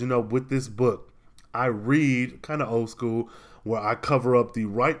again, guys, with this book, I read kind of old school, where I cover up the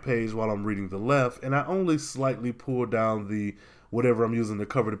right page while I'm reading the left, and I only slightly pull down the whatever I'm using to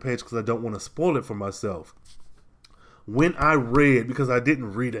cover the page because I don't want to spoil it for myself. When I read, because I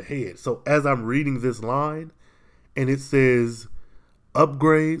didn't read ahead, so as I'm reading this line, and it says,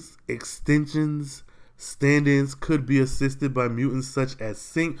 upgrades, extensions, stand-ins could be assisted by mutants such as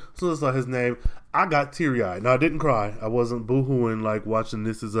Synch. So I saw his name, I got teary-eyed. Now, I didn't cry. I wasn't boo-hooing like watching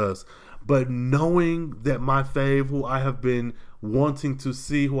This Is Us. But knowing that my fave, who I have been wanting to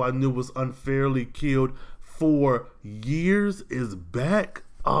see, who I knew was unfairly killed for years, is back.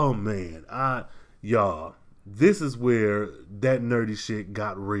 Oh, man. Y'all, this is where that nerdy shit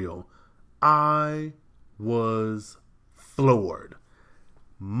got real. I was floored.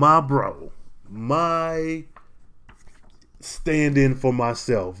 My bro, my stand-in for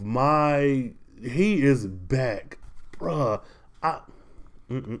myself, he is back, bruh.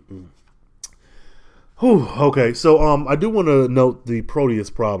 Okay, so I do want to note the Proteus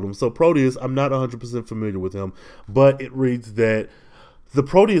problem. So Proteus, I'm not 100% familiar with him, but it reads that the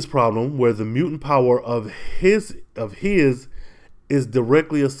Proteus problem, where the mutant power of his is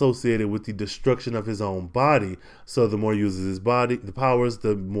directly associated with the destruction of his own body. So the more he uses his body, the powers,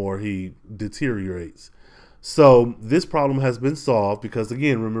 the more he deteriorates. So this problem has been solved because,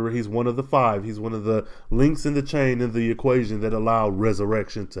 again, remember, he's one of the 5. He's one of the links in the chain in the equation that allow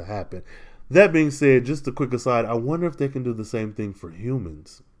resurrection to happen. That being said, just a quick aside, I wonder if they can do the same thing for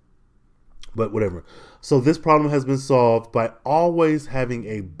humans. But whatever. So this problem has been solved by always having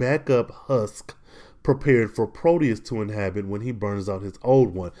a backup husk prepared for Proteus to inhabit when he burns out his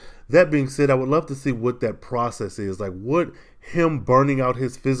old one. That being said, I would love to see what that process is. Like, what him burning out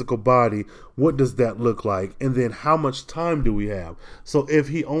his physical body, what does that look like? And then how much time do we have? So if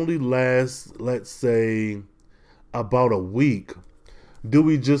he only lasts, let's say, about a week, do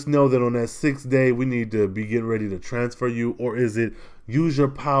we just know that on that 6th day we need to be getting ready to transfer you? Or is it use your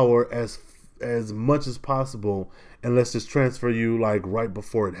power as much as possible and let's just transfer you like right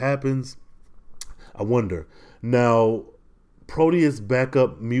before it happens? I wonder. Now, Proteus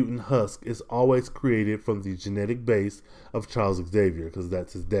backup mutant husk is always created from the genetic base of Charles Xavier, because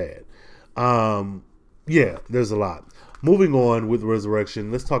that's his dad. Yeah, there's a lot. Moving on with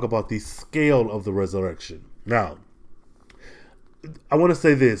resurrection, let's talk about the scale of the resurrection. Now, I want to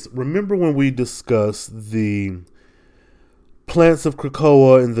say this. Remember when we discussed the plants of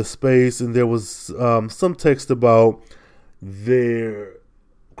Krakoa in the space, and there was some text about their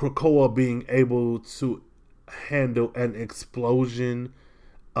Krakoa being able to handle an explosion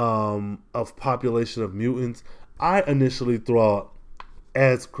of population of mutants. I initially thought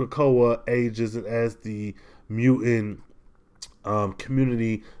as Krakoa ages and as the mutant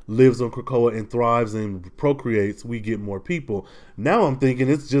community lives on Krakoa and thrives and procreates, we get more people. Now I'm thinking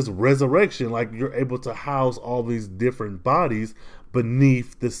it's just resurrection. Like you're able to house all these different bodies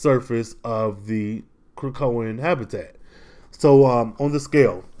beneath the surface of the Krakoan habitat. So on the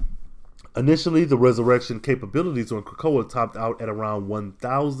scale, initially the resurrection capabilities on Krakoa topped out at around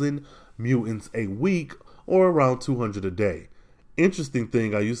 1,000 mutants a week or around 200 a day. Interesting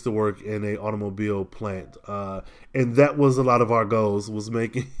thing, I used to work in a automobile plant, and that was a lot of our goals, was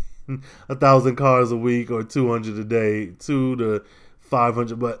making 1,000 cars a week or 200 a day, 2 to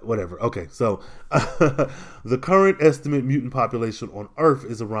 500, but whatever. Okay, so the current estimate mutant population on Earth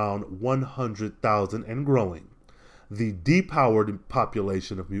is around 100,000 and growing. The depowered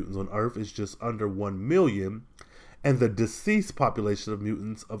population of mutants on Earth is just under 1 million, and the deceased population of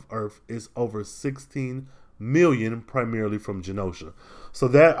mutants of Earth is over 16 million, primarily from Genosha. So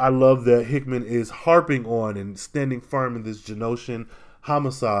that, I love that Hickman is harping on and standing firm in this Genosian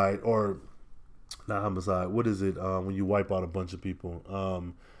homicide, or not homicide, what is it when you wipe out a bunch of people?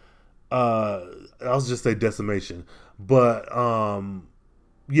 I'll just say decimation. But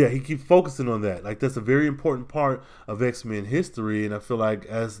yeah, he keeps focusing on that. Like, that's a very important part of X-Men history, and I feel like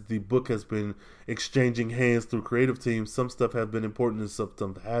as the book has been exchanging hands through creative teams, some stuff has been important and some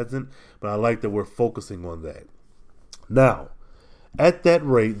stuff hasn't, but I like that we're focusing on that. Now, at that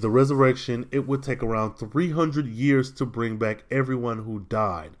rate, the resurrection, it would take around 300 years to bring back everyone who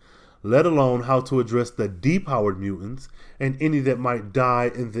died, let alone how to address the depowered mutants and any that might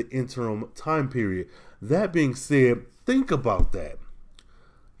die in the interim time period. That being said, think about that.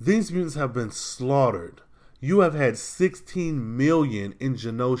 These mutants have been slaughtered. You have had 16 million in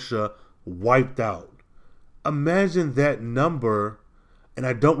Genosha wiped out. Imagine that number, and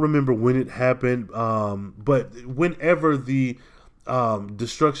I don't remember when it happened, but whenever the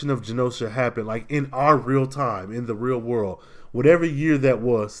destruction of Genosha happened, like in our real time, in the real world, whatever year that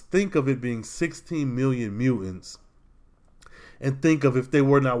was, think of it being 16 million mutants, and think of if they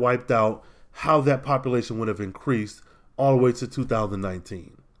were not wiped out, how that population would have increased all the way to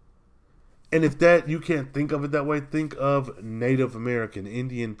 2019. And if that, you can't think of it that way, think of Native American,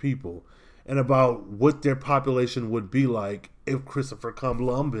 Indian people, and about what their population would be like if Christopher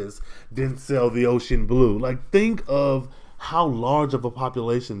Columbus didn't sail the ocean blue. Like, think of how large of a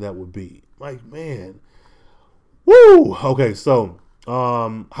population that would be. Like, man. Woo! Okay, so,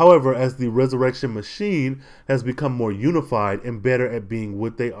 however, as the resurrection machine has become more unified and better at being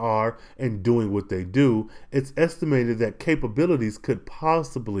what they are and doing what they do, it's estimated that capabilities could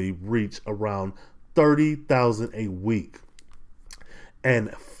possibly reach around 30,000 a week.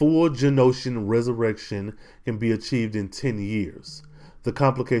 And full Genosian resurrection can be achieved in 10 years. The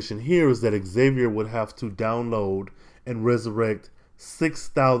complication here is that Xavier would have to download and resurrect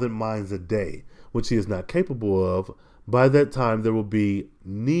 6,000 minds a day, which he is not capable of. By that time, there will be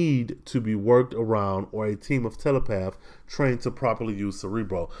need to be worked around or a team of telepath trained to properly use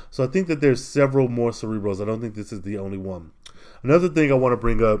Cerebro. So I think that there's several more Cerebros. I don't think this is the only one. Another thing I want to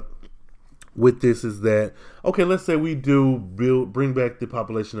bring up with this is that, okay, let's say we do bring back the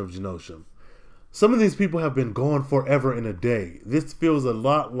population of Genosha. Some of these people have been gone forever in a day. This feels a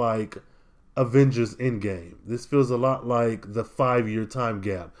lot like Avengers Endgame. This feels a lot like the 5-year time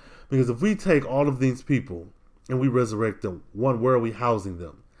gap. Because if we take all of these people and we resurrect them, one, where are we housing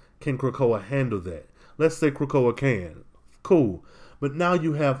them? Can Krakoa handle that? Let's say Krakoa can. Cool. But now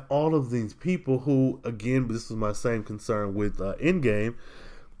you have all of these people who, again, this is my same concern with Endgame.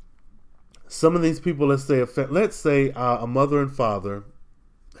 Some of these people, let's say a mother and father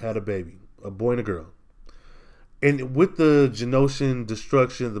had a baby, a boy and a girl. And with the Genosian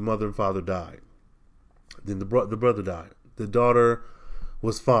destruction, the mother and father died. Then the brother died. The daughter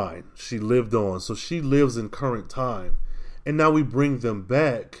was fine. She lived on. So she lives in current time. And now we bring them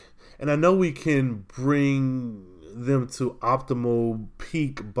back. And I know we can bring them to optimal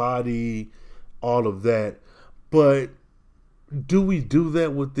peak body, all of that. But do we do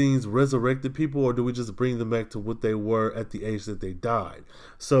that with these resurrected people, or do we just bring them back to what they were at the age that they died?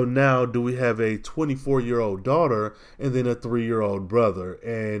 So now, do we have a 24-year-old daughter and then a 3-year-old brother?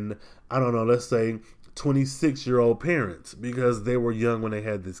 And I don't know, let's say 26-year-old parents because they were young when they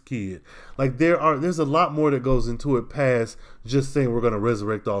had this kid. Like there's a lot more that goes into it past just saying we're going to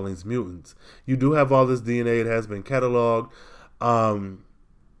resurrect all these mutants. You do have all this DNA, it has been cataloged.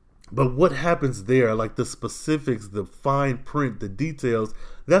 But what happens there, like the specifics, the fine print, the details,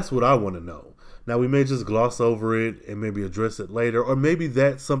 that's what I want to know. Now, we may just gloss over it and maybe address it later, or maybe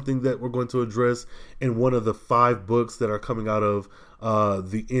that's something that we're going to address in one of the 5 books that are coming out of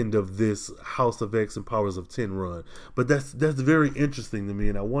the end of this House of X and Powers of 10 run. But that's very interesting to me,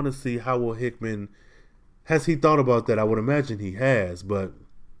 and I want to see how Will Hickman, has he thought about that? I would imagine he has, but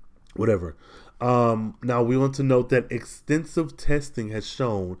whatever. Now, we want to note that extensive testing has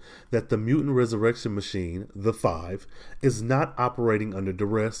shown that the mutant resurrection machine, the 5, is not operating under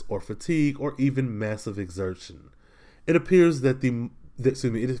duress or fatigue or even massive exertion. It appears that the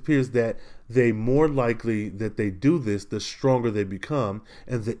more likely that they do this, the stronger they become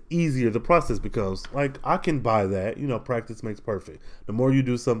and the easier the process becomes. Like, I can buy that. Practice makes perfect. The more you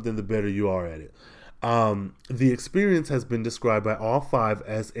do something, the better you are at it. The experience has been described by all 5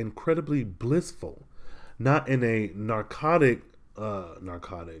 as incredibly blissful, not in a narcotic,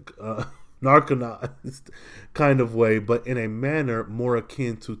 narconized kind of way, but in a manner more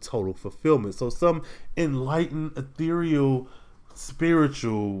akin to total fulfillment. So some enlightened, ethereal,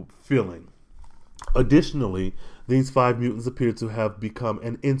 spiritual feeling. Additionally, these 5 mutants appear to have become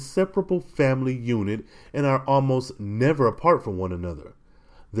an inseparable family unit and are almost never apart from one another.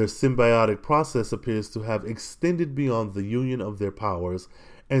 Their symbiotic process appears to have extended beyond the union of their powers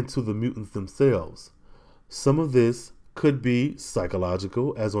and to the mutants themselves. Some of this could be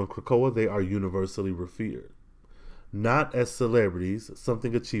psychological, as on Krakoa they are universally revered. Not as celebrities,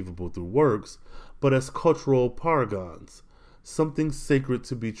 something achievable through works, but as cultural paragons, something sacred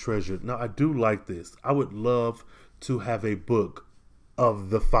to be treasured. Now, I do like this. I would love to have a book of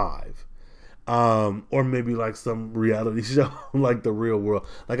the 5. Or maybe like some reality show like The Real World.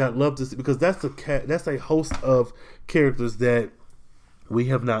 Like, I'd love to see, because that's a host of characters that we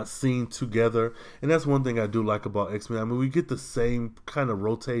have not seen together, and that's one thing I do like about X-Men. I mean, we get the same kind of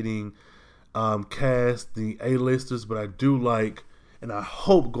rotating cast, the A-listers, but I do like, and I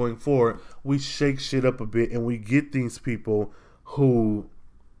hope going forward we shake shit up a bit and we get these people who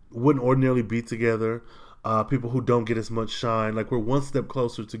wouldn't ordinarily be together. People who don't get as much shine. Like, we're one step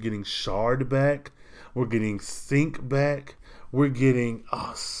closer to getting Shard back. We're getting Synch back. We're getting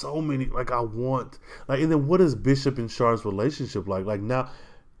so many. Like, I want. Like, and then what is Bishop and Shard's relationship like? Like, now,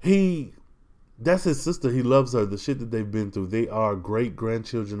 that's his sister. He loves her. The shit that they've been through. They are great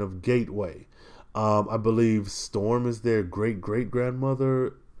grandchildren of Gateway. I believe Storm is their great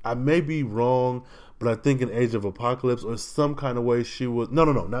grandmother. I may be wrong, but I think in Age of Apocalypse or some kind of way she was. No,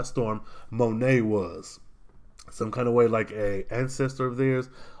 not Storm. Monet was. Some kind of way like a ancestor of theirs.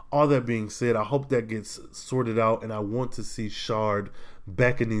 All that being said, I hope that gets sorted out, and I want to see Shard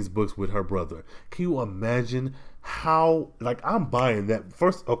back in these books with her brother. Can you imagine how, like, I'm buying that.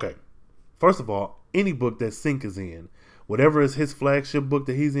 First of all, any book that Synch is in, whatever is his flagship book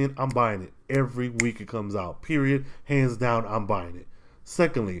that he's in, I'm buying it. Every week it comes out. Period. Hands down, I'm buying it.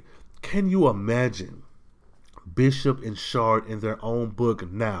 Secondly, can you imagine Bishop and Shard in their own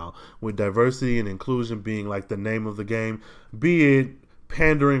book now, with diversity and inclusion being like the name of the game, be it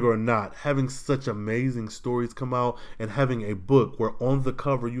pandering or not, having such amazing stories come out and having a book where on the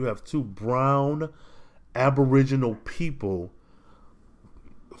cover you have 2 brown Aboriginal people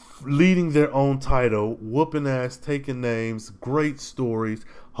leading their own title, whooping ass, taking names, great stories,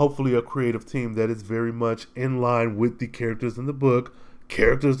 hopefully a creative team that is very much in line with the characters in the book.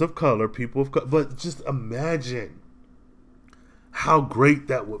 Characters of color, people of color, but just imagine how great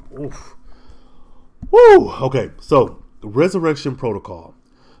that would. Oof. Woo! Okay, so the Resurrection Protocol.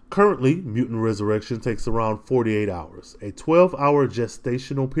 Currently, mutant resurrection takes around 48 hours, a 12-hour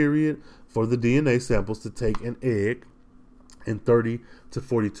gestational period for the DNA samples to take an egg, and 30 to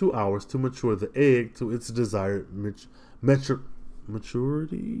 42 hours to mature the egg to its desired maturity,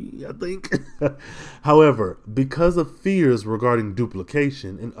 I think. However, because of fears regarding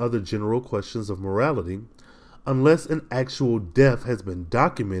duplication and other general questions of morality, unless an actual death has been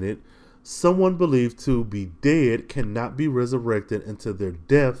documented, someone believed to be dead cannot be resurrected until their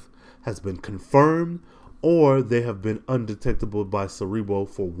death has been confirmed or they have been undetectable by Cerebro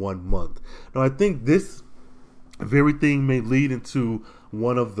for 1 month. Now, I think this very thing may lead into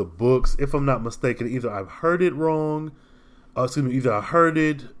one of the books, if I'm not mistaken. Either I've heard it wrong, either I heard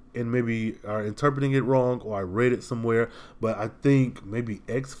it and maybe are interpreting it wrong, or I read it somewhere, but I think maybe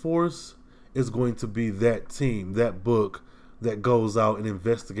X-Force is going to be that team, that book that goes out and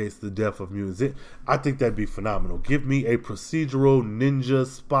investigates the death of mutants. I think that'd be phenomenal. Give me a procedural ninja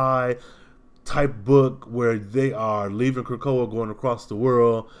spy type book where they are leaving Krakoa, going across the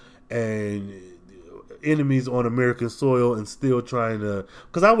world, and enemies on American soil, and still trying to.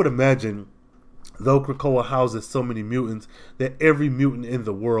 Because I would imagine, though Krakoa houses so many mutants, that every mutant in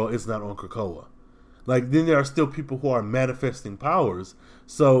the world is not on Krakoa. Like, then there are still people who are manifesting powers.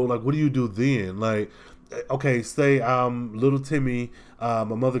 So, like, what do you do then? Like, okay, say I'm little Timmy, my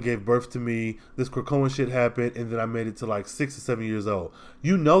mother gave birth to me, this Krakoan shit happened, and then I made it to like 6 or 7 years old.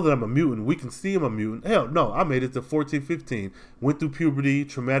 You know that I'm a mutant. We can see I'm a mutant. Hell, no, I made it to 14, 15. Went through puberty,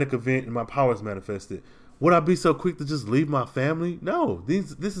 traumatic event, and my powers manifested. Would I be so quick to just leave my family? No,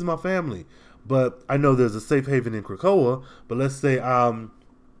 this is my family. But I know there's a safe haven in Krakoa, but let's say I'm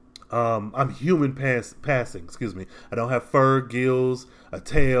human passing. Excuse me. I don't have fur, gills, a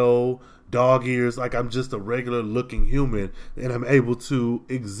tail, dog ears. Like, I'm just a regular looking human, and I'm able to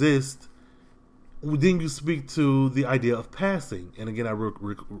exist. Then you speak to the idea of passing, and again, I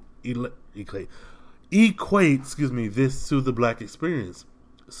equate this to the black experience.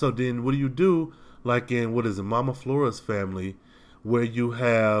 So then, what do? Like in Mama Flora's family, where you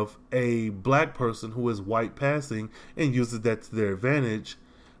have a black person who is white passing and uses that to their advantage,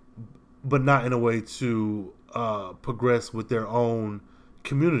 but not in a way to progress with their own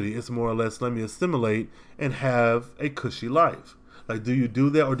community. It's more or less, let me assimilate and have a cushy life. Like, do you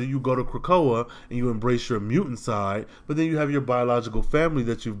do that, or do you go to Krakoa and you embrace your mutant side, but then you have your biological family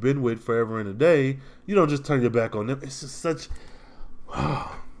that you've been with forever and a day? You don't just turn your back on them. It's just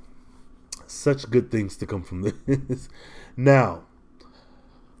such good things to come from this. Now,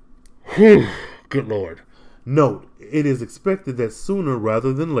 good Lord. Note, it is expected that sooner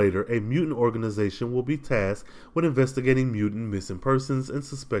rather than later, a mutant organization will be tasked with investigating mutant missing persons and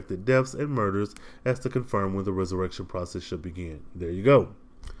suspected deaths and murders as to confirm when the resurrection process should begin. There you go.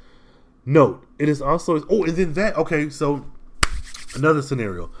 Note, it is also... Oh, and then that... Okay, so another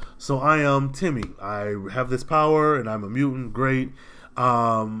scenario. So I am Timmy. I have this power, and I'm a mutant. Great.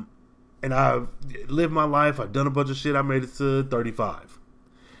 And I've lived my life. I've done a bunch of shit. I made it to 35.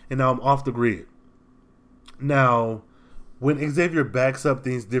 And now I'm off the grid. Now, when Xavier backs up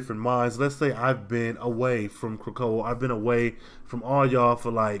these different minds, let's say I've been away from Krakoa. I've been away from all y'all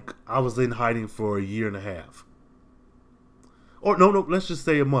for I was in hiding for a year and a half. Or no, let's just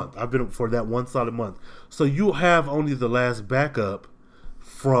say a month. I've been for that one solid month. So you have only the last backup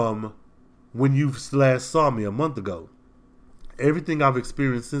from when you last saw me a month ago. Everything I've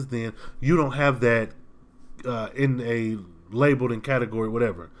experienced since then, you don't have that in a labeled in category,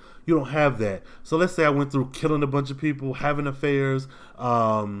 whatever. You don't have that. So let's say I went through killing a bunch of people, having affairs,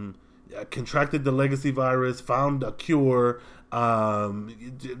 contracted the legacy virus, found a cure,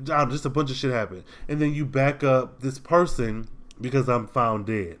 just a bunch of shit happened. And then you back up this person because I'm found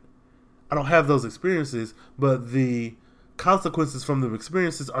dead. I don't have those experiences, but the consequences from the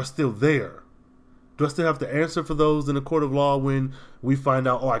experiences are still there. Do I still have to answer for those in a court of law when we find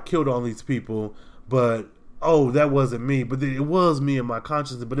out, I killed all these people, but that wasn't me, but it was me in my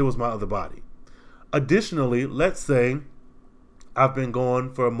consciousness, but it was my other body. Additionally, let's say I've been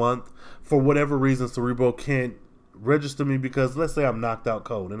gone for a month. For whatever reason, Cerebro can't register me because let's say I'm knocked out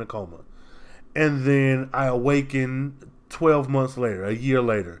cold in a coma. And then I awaken 12 months later, a year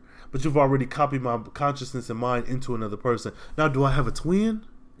later. But you've already copied my consciousness and mind into another person. Now, do I have a twin?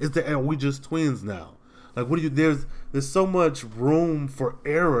 Are we just twins now? Like, what do you? There's so much room for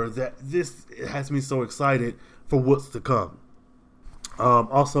error that this has me so excited for what's to come.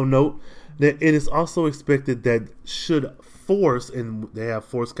 Also note that it is also expected that should Force, and they have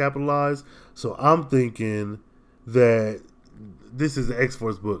Force capitalized, so I'm thinking that this is the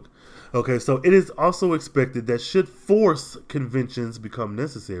X-Force book. Okay, so it is also expected that should Force conventions become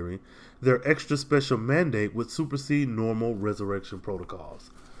necessary, their extra special mandate would supersede normal resurrection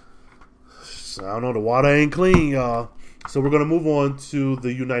protocols. I don't know, the water ain't clean, y'all. So we're going to move on to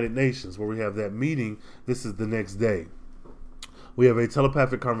the United Nations, where we have that meeting. This is the next day. We have a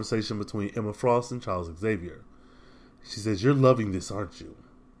telepathic conversation between Emma Frost and Charles Xavier. She says, "You're loving this, aren't you?"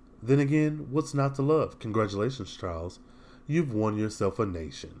 Then again, what's not to love? Congratulations, Charles. You've won yourself a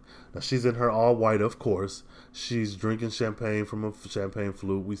nation. Now, she's in her all white, of course. She's drinking champagne from a champagne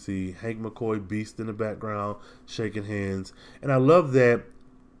flute. We see Hank McCoy, Beast in the background, shaking hands. And I love that.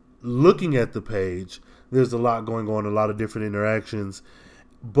 Looking at the page, there's a lot going on, a lot of different interactions,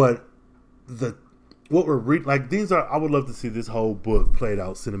 but what we're reading, I would love to see this whole book played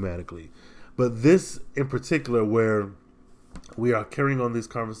out cinematically, but this in particular, where we are carrying on these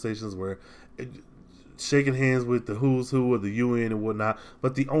conversations, where shaking hands with the who's who of the UN and whatnot,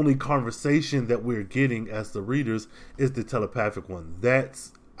 but the only conversation that we're getting as the readers is the telepathic one.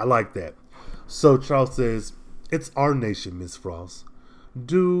 I like that. So Charles says, "It's our nation, Miss Frost.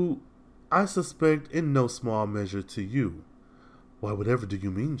 Do I suspect in no small measure to you. Why, whatever do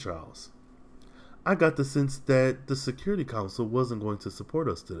you mean, Charles? I got the sense that the Security Council wasn't going to support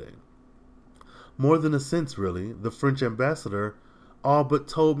us today. More than a sense, really. The French ambassador all but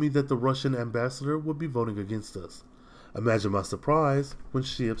told me that the Russian ambassador would be voting against us. Imagine my surprise when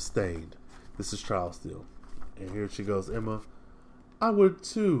she abstained. This is Charles still. And here she goes, Emma. I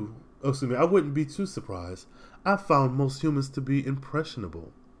wouldn't be too surprised. I found most humans to be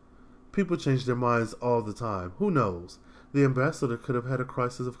impressionable. People change their minds all the time. Who knows? The ambassador could have had a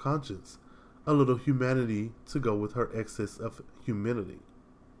crisis of conscience. A little humanity to go with her excess of humility.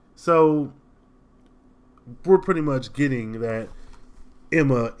 So, we're pretty much getting that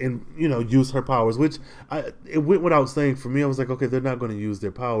Emma use her powers, which it went without saying for me. I was like, okay, they're not going to use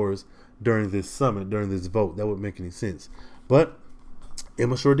their powers during this summit, during this vote. That wouldn't make any sense. But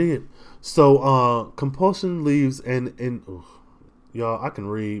Emma sure did. So, compulsion leaves and y'all, I can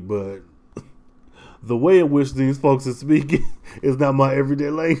read, but the way in which these folks are speaking is not my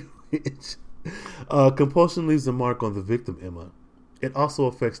everyday language. Compulsion leaves a mark on the victim, Emma. It also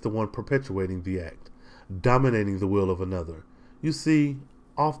affects the one perpetuating the act, dominating the will of another. You see,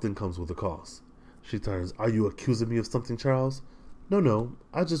 often comes with a cost. She turns. Are you accusing me of something, Charles? No.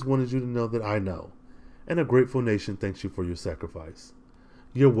 I just wanted you to know that I know. And a grateful nation thanks you for your sacrifice.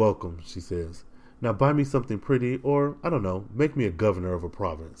 You're welcome, she says. Now buy me something pretty, or, I don't know, make me a governor of a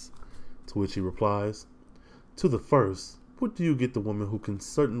province. To which he replies, to the first, what do you get the woman who can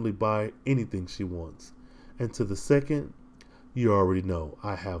certainly buy anything she wants? And to the second, you already know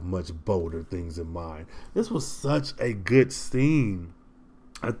I have much bolder things in mind. This was such a good scene.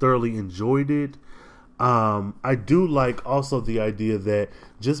 I thoroughly enjoyed it. I do like also the idea that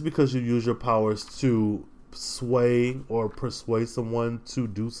just because you use your powers to sway or persuade someone to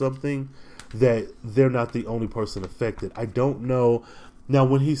do something, that they're not the only person affected. I don't know. Now,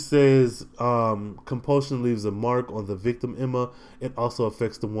 when he says compulsion leaves a mark on the victim, Emma, it also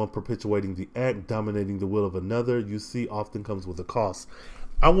affects the one perpetuating the act, dominating the will of another. You see, often comes with a cost.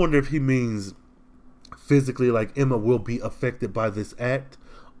 I wonder if he means physically, like Emma will be affected by this act,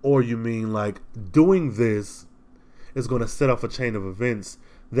 or you mean like doing this is going to set off a chain of events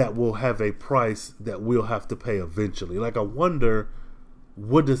that will have a price that we'll have to pay eventually. Like, I wonder,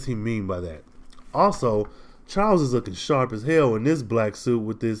 what does he mean by that? Also, Charles is looking sharp as hell in this black suit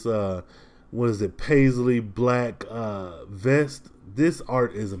with this, paisley black vest. This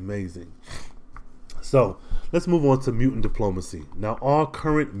art is amazing. So, let's move on to mutant diplomacy. Now, all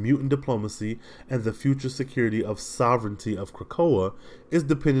current mutant diplomacy and the future security of sovereignty of Krakoa is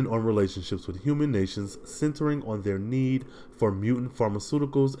dependent on relationships with human nations centering on their need for mutant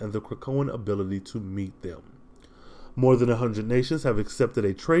pharmaceuticals and the Krakoan ability to meet them. More than 100 nations have accepted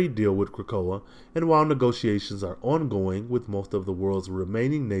a trade deal with Krakoa, and while negotiations are ongoing with most of the world's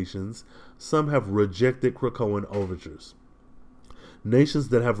remaining nations, some have rejected Krakoan overtures. Nations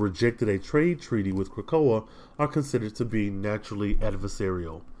that have rejected a trade treaty with Krakoa are considered to be naturally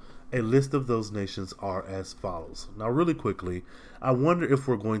adversarial. A list of those nations are as follows. Now, really quickly, I wonder if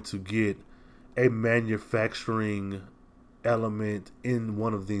we're going to get a manufacturing element in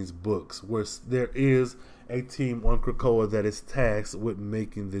one of these books where there is a team on Krakoa that is tasked with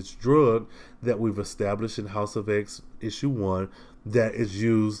making this drug that we've established in House of X issue 1 that is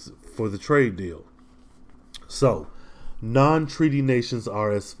used for the trade deal. So, non-treaty nations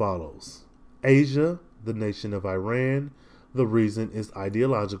are as follows. Asia, the nation of Iran. The reason is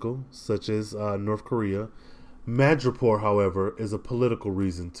ideological, such as North Korea. Madripoor, however, is a political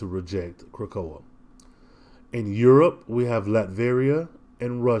reason to reject Krakoa. In Europe, we have Latveria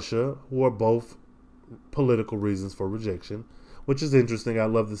and Russia, who are both political reasons for rejection, which is interesting.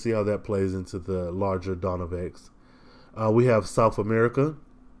 I'd love to see how that plays into the larger Dawn of X. We have South America,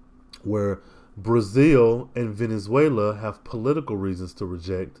 where Brazil and Venezuela have political reasons to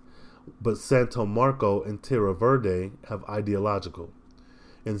reject, but Santo Marco and Terra Verde have ideological.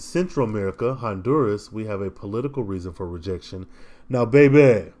 In Central America, Honduras, we have a political reason for rejection. Now,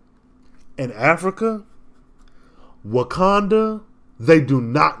 baby, in Africa, Wakanda, they do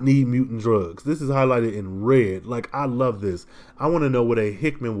not need mutant drugs. This is highlighted in red. Like, I love this. I want to know what a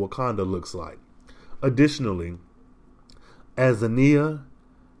Hickman Wakanda looks like. Additionally, Azania,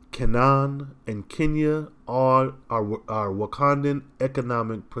 Canaan, and Kenya are Wakandan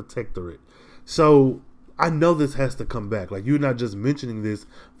economic protectorate. So I know this has to come back. Like, you're not just mentioning this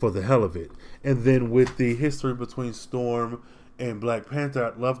for the hell of it. And then with the history between Storm and Black Panther,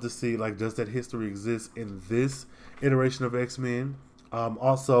 I'd love to see, like, does that history exist in this iteration of X-Men?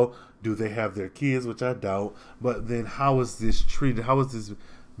 Also, do they have their kids, which I doubt. But then how is this treated? How is this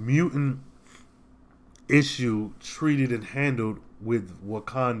mutant issue treated and handled with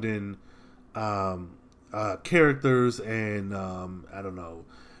Wakandan characters and I don't know,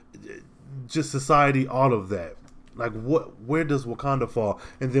 just society, all of that. Like, where does Wakanda fall?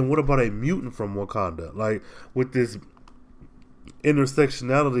 And then what about a mutant from Wakanda? Like, with this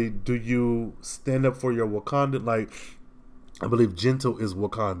intersectionality, do you stand up for your Wakandan? Like, I believe Gentle is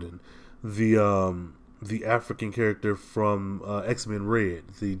Wakandan, the African character from X-Men Red,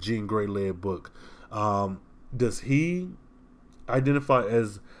 the Jean Grey led book. Does he identify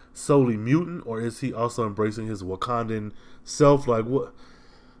as solely mutant, or is he also embracing his Wakandan self? Like, what?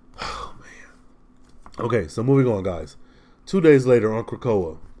 Oh man. Okay, so moving on, guys. 2 days later on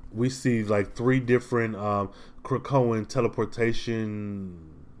Krakoa, we see like 3 different Krakoan teleportation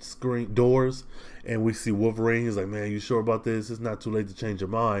screen doors, and we see Wolverine. He's like, man, you sure about this? It's not too late to change your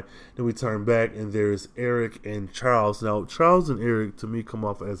mind. Then we turn back, and there's Eric and Charles. Now, Charles and Eric, to me, come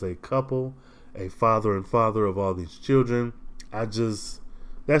off as a couple, a father and father of all these children. That's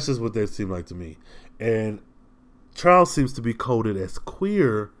just what they seem like to me. And Charles seems to be coded as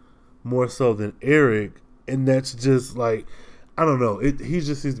queer more so than Eric, and that's just like, I don't know. He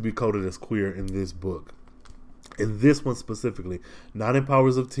just seems to be coded as queer in this book. In this one specifically, not in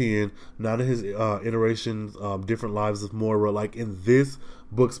Powers of 10, not in his iterations, Different Lives of Moira. Like, in this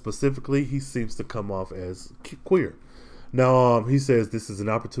book specifically, he seems to come off as queer. Now, he says this is an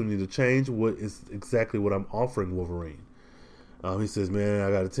opportunity to change. What is exactly what I'm offering Wolverine? He says, man,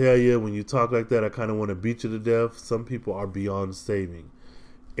 I got to tell you, when you talk like that, I kind of want to beat you to death. Some people are beyond saving.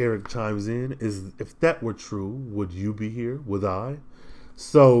 Eric chimes in, if that were true, would you be here? Would I?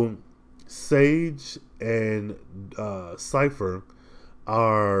 So Sage and Cypher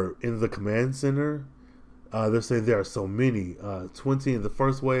are in the command center. They're saying there are so many, 20 in the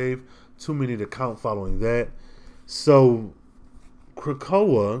first wave, too many to count following that. So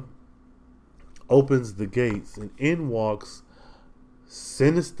Krakoa opens the gates, and in walks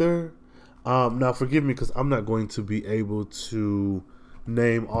Sinister. Now, forgive me because I'm not going to be able to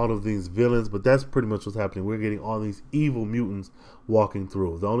name all of these villains, but that's pretty much what's happening. We're getting all these evil mutants walking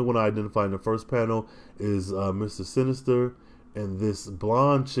through. The only one I identified in the first panel is Mr. Sinister, and this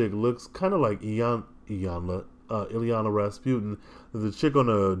blonde chick looks kind of like Illyana Rasputin, the chick on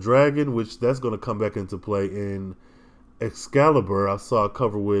a dragon, which that's going to come back into play in Excalibur. I saw a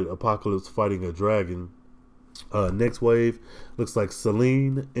cover with Apocalypse fighting a dragon. Next wave looks like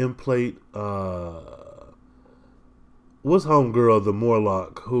Selene, Implate, what's homegirl, the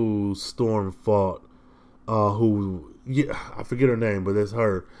Morlock who Storm fought, I forget her name, but that's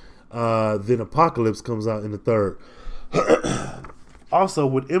her. Then Apocalypse comes out in the third. Also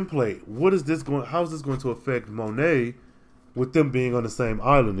with Implate, how is this going to affect Monet with them being on the same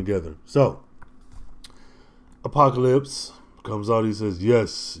island together? So Apocalypse comes out, he says,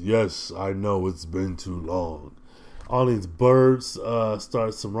 yes, I know it's been too long. All these birds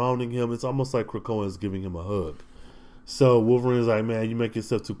start surrounding him. It's almost like Krakoa is giving him a hug. So Wolverine's like, man, you make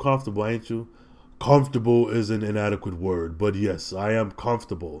yourself too comfortable, ain't you? Comfortable is an inadequate word, but yes, I am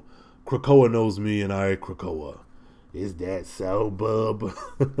comfortable. Krakoa knows me, and I Krakoa. Is that so, bub?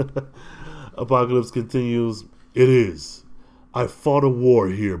 Apocalypse continues, it is. I fought a war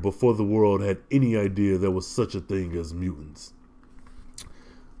here before the world had any idea there was such a thing as mutants.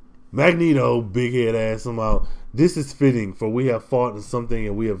 Magneto, big head ass him out. This is fitting, for we have fought in something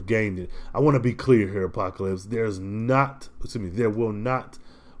and we have gained it. I want to be clear here, Apocalypse. There will not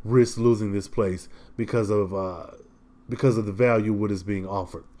risk losing this place because of the value what is being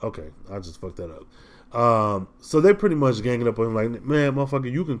offered. Okay, I just fucked that up. So they're pretty much ganging up on him like, man,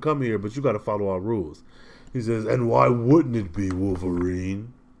 motherfucker, you can come here, but you got to follow our rules. He says, and why wouldn't it be,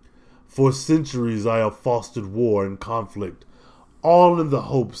 Wolverine? For centuries I have fostered war and conflict, all in the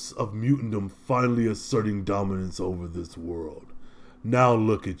hopes of mutantdom finally asserting dominance over this world. Now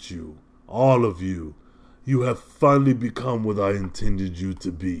look at you, all of you. You have finally become what I intended you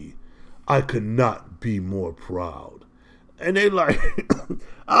to be. I could not be more proud. And they like,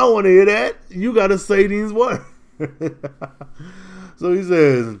 I don't want to hear that. You got to say these words. So he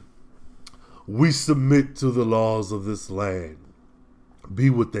says, we submit to the laws of this land, be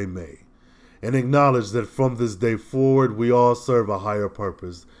what they may, and acknowledge that from this day forward, we all serve a higher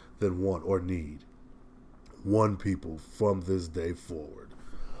purpose than want or need. One people from this day forward.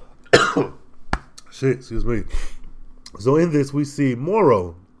 Shit, excuse me. So in this, we see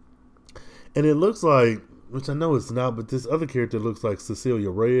Moro, and it looks like, which I know it's not, but this other character looks like Cecilia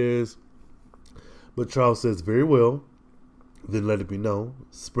Reyes. But Charles says, very well, then let it be known,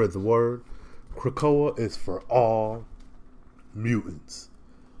 spread the word. Krakoa is for all mutants.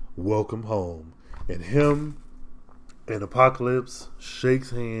 Welcome home. And him and Apocalypse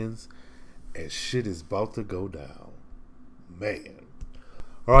shakes hands, and shit is about to go down. Man.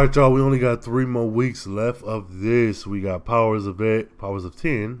 All right, y'all. We only got 3 more weeks left of this. We got Powers of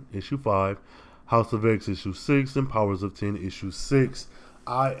 10, issue 5, House of X, issue 6, and Powers of 10, issue 6.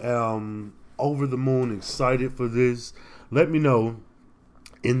 I am over the moon excited for this. Let me know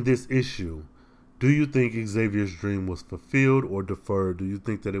in this issue, do you think Xavier's dream was fulfilled or deferred? Do you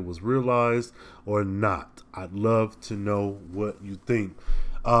think that it was realized or not? I'd love to know what you think.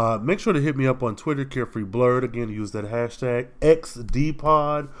 Make sure to hit me up on Twitter, Carefree Blurred. Again, use that hashtag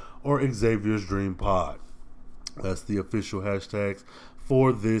XDPod or Xavier's Dream Pod. That's the official hashtags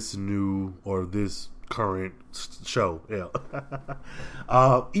for this new or this current show. Yeah.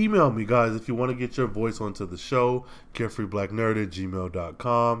 Email me, guys, if you want to get your voice onto the show.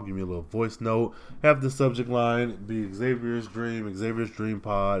 carefreeblacknerd@gmail.com. Give me a little voice note. Have the subject line be Xavier's Dream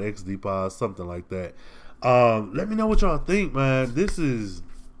Pod, XD Pod, something like that. Let me know what y'all think, man.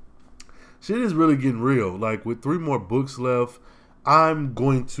 Shit is really getting real. Like, with 3 more books left, I'm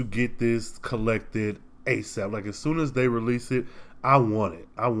going to get this collected ASAP. Like, as soon as they release it, I want it.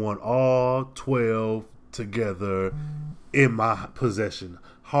 I want all 12 together in my possession.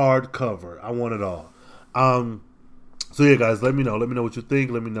 Hardcover. I want it all. So yeah, guys, let me know. Let me know what you think.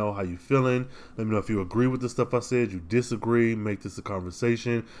 Let me know how you feeling. Let me know if you agree with the stuff I said, you disagree, make this a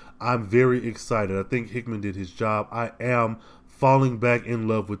conversation. I'm very excited. I think Hickman did his job. I am falling back in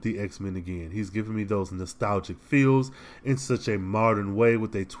love with the X-Men again. He's giving me those nostalgic feels in such a modern way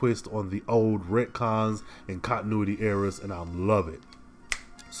with a twist on the old retcons and continuity errors, and I love it.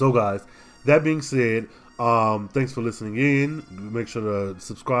 So guys, that being said, thanks for listening in. Make sure to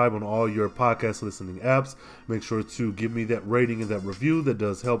subscribe on all your podcast listening apps. Make sure to give me that rating and that review. That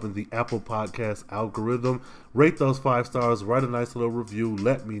does help in the Apple Podcast algorithm. Rate those 5 stars. Write a nice little review.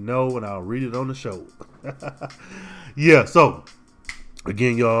 Let me know, and I'll read it on the show. Yeah, so,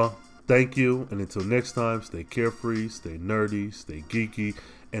 again, y'all, thank you. And until next time, stay carefree, stay nerdy, stay geeky,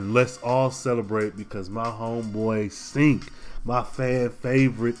 and let's all celebrate because my homeboy Sync, my fan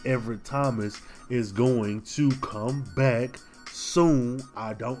favorite Everett Thomas, is going to come back soon.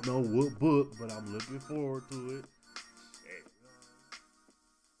 I don't know what book, but I'm looking forward to it.